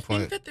Panthers at some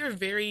point. I think that they're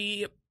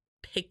very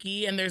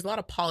picky, and there's a lot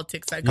of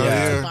politics that goes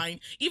into buying.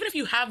 Even if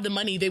you have the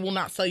money, they will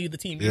not sell you the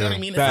team. You know what I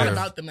mean? It's not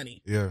about the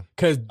money. Yeah,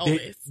 because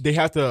they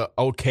have to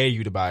okay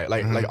you to buy it.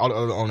 Like all the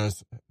other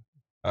owners.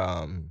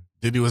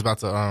 Diddy was about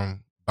to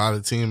buy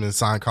the team and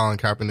sign Colin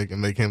Kaepernick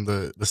and make him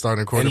the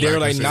starting quarterback. And they were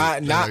like,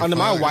 not under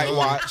my white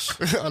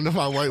watch. Under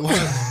my white watch.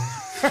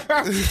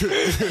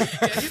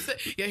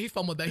 He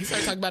fumbled that. He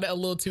started talking about it a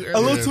little too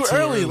early. Too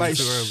early. But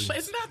isn't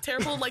that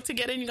terrible? Like to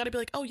get in, you got to be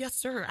like, oh yes,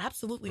 sir,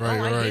 absolutely.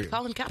 Right, I hate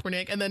Colin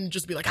Kaepernick, and then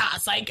just be like,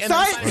 Sike, and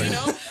then, you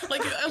know,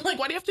 like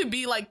why do you have to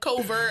be like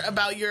covert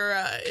about your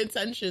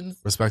intentions?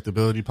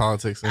 Respectability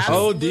politics and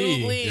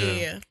absolutely.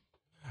 shit.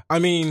 I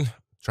mean,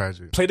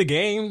 tragic. Play the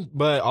game,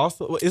 but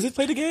also is it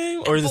play the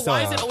game or is it?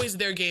 Why is it always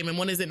their game, and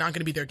when is it not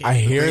going to be their game? I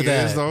hear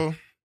that though.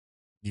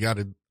 You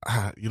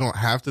don't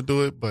have to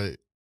do it, but.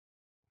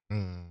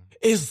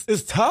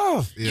 It's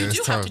tough. Yeah, you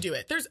do have to do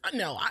it.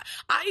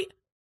 I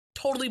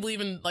totally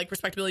believe in like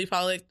respectability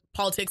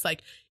politics.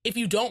 Like if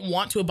you don't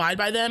want to abide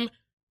by them,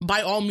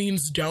 by all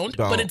means don't.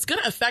 But it's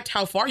gonna affect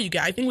how far you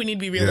get. I think we need to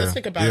be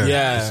realistic about it.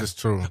 Yeah, it's just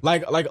true.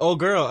 Like old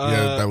girl.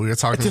 That we were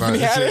talking about.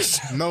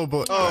 No,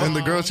 but and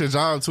the girl at your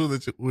job too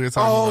that we were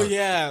talking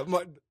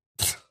about.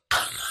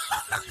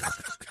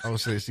 Oh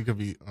shit, she could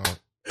be.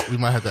 We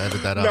might have to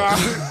edit that out.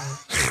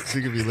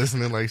 She could be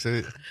listening like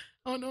shit.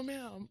 Oh, no,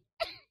 ma'am.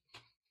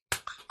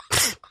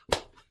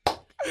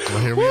 Well,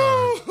 here we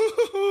are.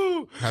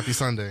 Happy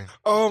Sunday.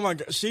 Oh my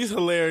God. She's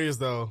hilarious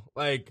though.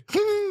 Like,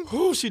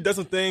 she does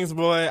some things,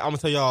 boy. I'm gonna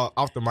tell y'all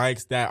off the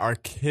mics that are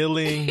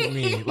killing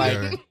me.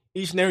 Like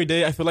each and every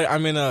day, I feel like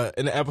I'm in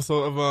an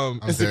episode of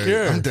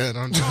Insecure. I'm dead.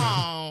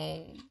 Oh.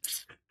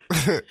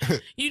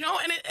 You know,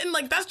 and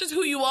like that's just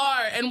who you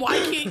are. And why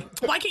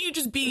can't you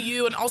just be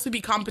you and also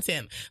be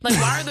competent? Like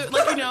why are there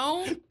like, you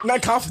know,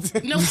 not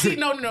competent? No,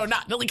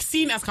 not like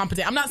seen as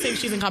competent. I'm not saying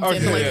she's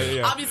incompetent, but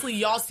like obviously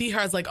y'all see her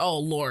as like, oh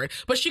Lord,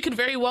 but she could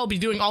very well be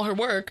doing all her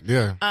work.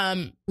 Yeah.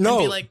 And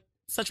be like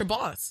such a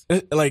boss.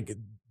 Like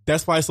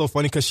that's why it's so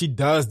funny because she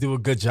does do a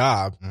good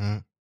job. Mm-hmm.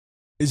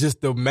 It's just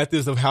the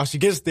methods of how she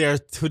gets there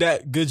to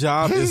that good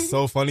job is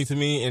so funny to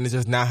me, and it's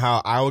just not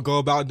how I would go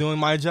about doing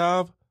my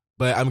job.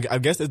 But I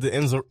guess if the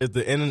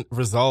end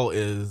result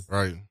is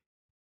right,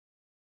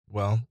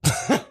 well,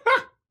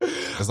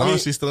 as long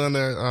as she's still in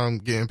there,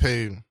 getting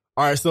paid.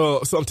 All right,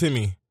 so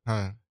Timmy,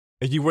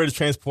 if you were to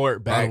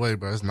transport back, by the way,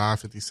 bro, it's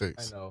 9:56.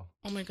 I know.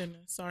 Oh my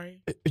goodness, sorry.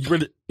 If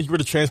you were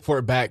to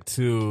transport back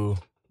to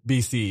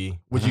BC,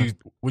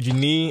 would you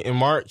knee in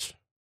March?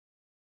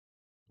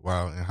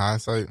 Wow, in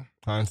hindsight.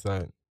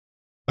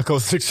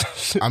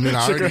 Akosua, I mean,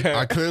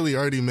 I clearly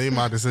already made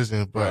my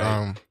decision, but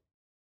right.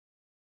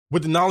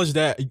 With the knowledge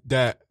that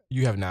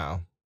you have now,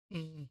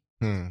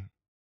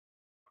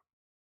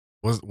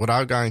 would I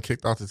have gotten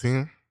kicked off the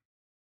team?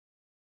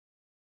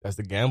 That's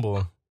the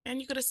gamble.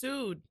 And you could have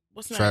sued.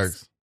 What's next?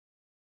 Facts.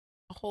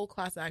 A whole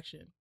class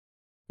action.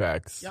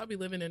 Facts. Y'all be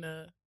living in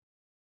a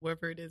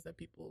wherever it is that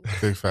people.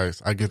 Big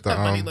facts. I get the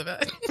money live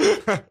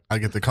at. I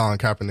get the Colin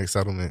Kaepernick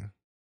settlement.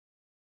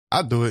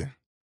 I do it.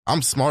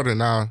 I'm smarter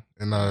now,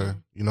 and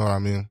you know what I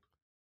mean.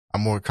 I'm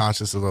more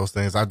conscious of those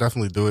things. I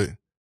definitely do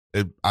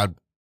it.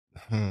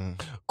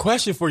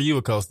 Question for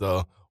you, Akos,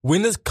 though.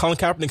 When does Colin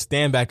Kaepernick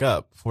stand back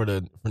up for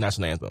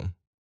national anthem?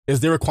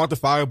 Is there a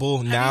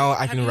quantifiable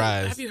I can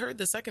rise? Have you heard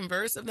the second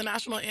verse of the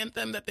national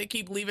anthem that they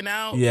keep leaving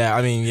out? Yeah,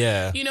 I mean,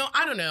 yeah. You know,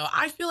 I don't know.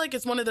 I feel like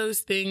it's one of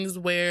those things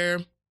where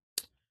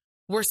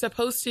we're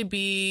supposed to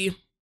be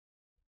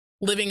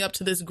living up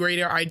to this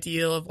greater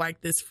ideal of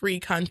like this free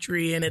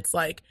country, and it's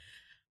like,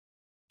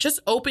 just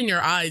open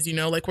your eyes, you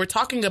know, like we're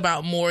talking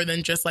about more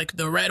than just like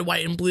the red,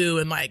 white, and blue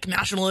and like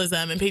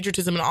nationalism and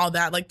patriotism and all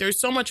that. Like there's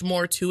so much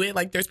more to it.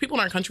 Like there's people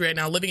in our country right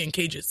now living in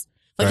cages.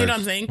 Like, you know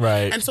what I'm saying?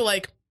 Right. And so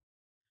like,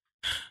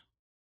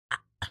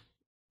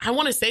 I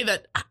want to say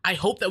that I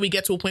hope that we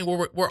get to a point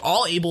where we're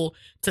all able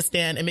to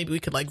stand and maybe we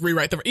could like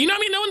rewrite the verse. You know what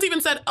I mean? No one's even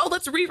said, oh,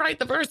 let's rewrite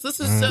the verse. This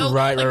is so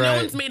right. No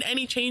one's made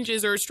any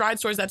changes or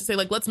strides towards that to say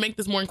like, let's make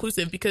this more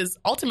inclusive, because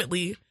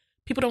ultimately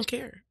people don't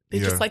care. They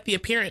just like the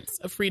appearance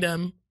of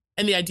freedom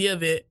and the idea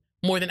of it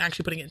more than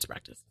actually putting it into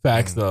practice.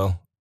 Facts, though.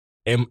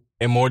 And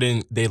more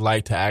than they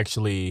like to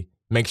actually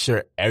make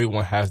sure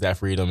everyone has that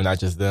freedom and not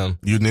just them.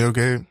 You kneel,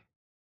 Gabe?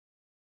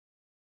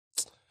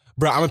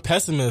 Bro, I'm a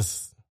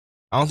pessimist.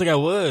 I don't think I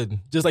would.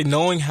 Just like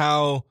knowing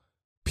how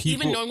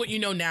people... Even knowing what you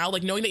know now,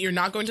 like knowing that you're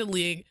not going to the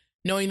league,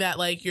 knowing that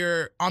like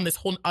you're on this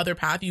whole other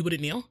path, you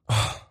wouldn't kneel?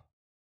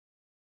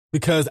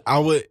 Because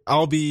I'll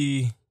have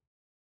the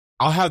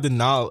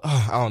knowledge.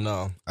 I don't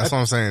know. That's what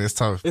I'm saying. It's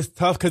tough. It's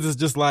tough because it's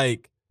just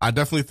like... I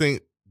definitely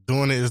think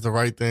doing it is the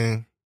right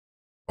thing.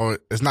 Or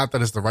it's not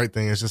that it's the right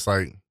thing. It's just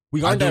like,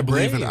 I do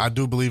believe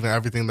in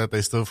everything that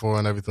they stood for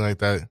and everything like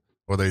that.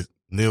 Or they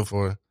kneel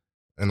for.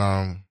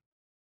 And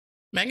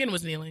Megan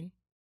was kneeling.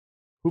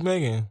 Who,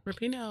 Megan?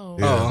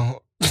 Rapinoe. Yeah.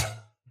 Oh.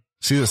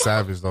 She's a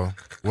savage though.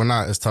 We're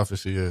not as tough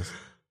as she is.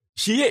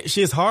 She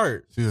is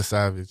hard. She's a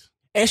savage.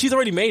 And she's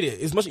already made it.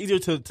 It's much easier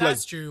to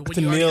That's like, true. When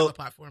to you already kneel, have a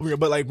platform.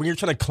 but like when you're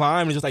trying to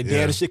climb, it's just like,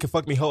 damn, this shit can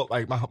fuck me whole,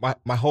 like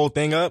my whole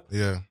thing up.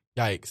 Yeah.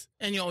 Yikes.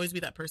 And you'll always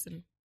be that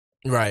person.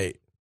 Right.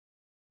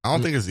 I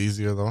don't think it's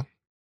easier though.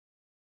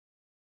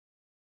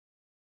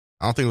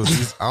 I don't think it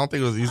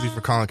was easy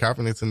for Colin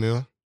Kaepernick to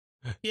kneel.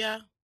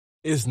 Yeah.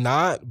 It's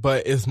not,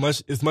 but it's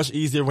much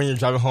easier when you're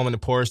driving home in the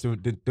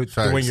Porsche than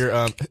when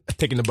you're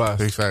taking the bus.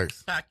 Big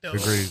facts. Facto.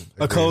 Agreed.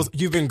 Akos,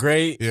 you've been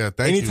great. Yeah,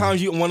 thank you. Anytime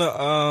you want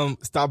to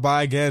stop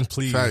by again,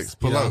 please. Facts.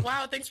 Pull up.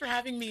 Wow, thanks for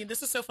having me.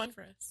 This is so fun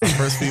for us. Our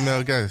first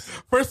female guest.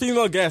 First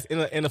female guest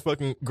and a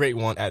fucking great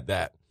one at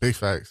that. Big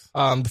facts.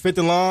 The Fifth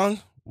and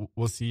Long.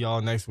 We'll see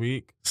y'all next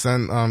week.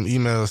 Send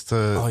emails to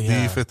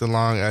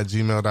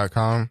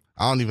thefifthandlong@gmail.com.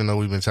 I don't even know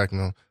we've been checking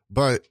them,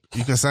 but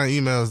you can send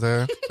emails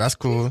there. That's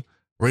cool.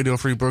 Radio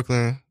Free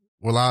Brooklyn.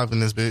 We're live in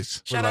this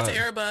bitch. Shout out to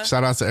Araba.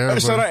 Shout out to Araba.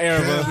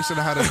 Yeah, we should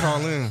have had her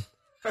call in.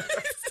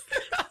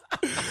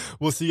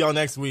 We'll see y'all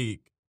next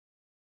week.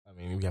 I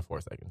mean, we got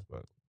 4 seconds,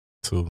 but 2.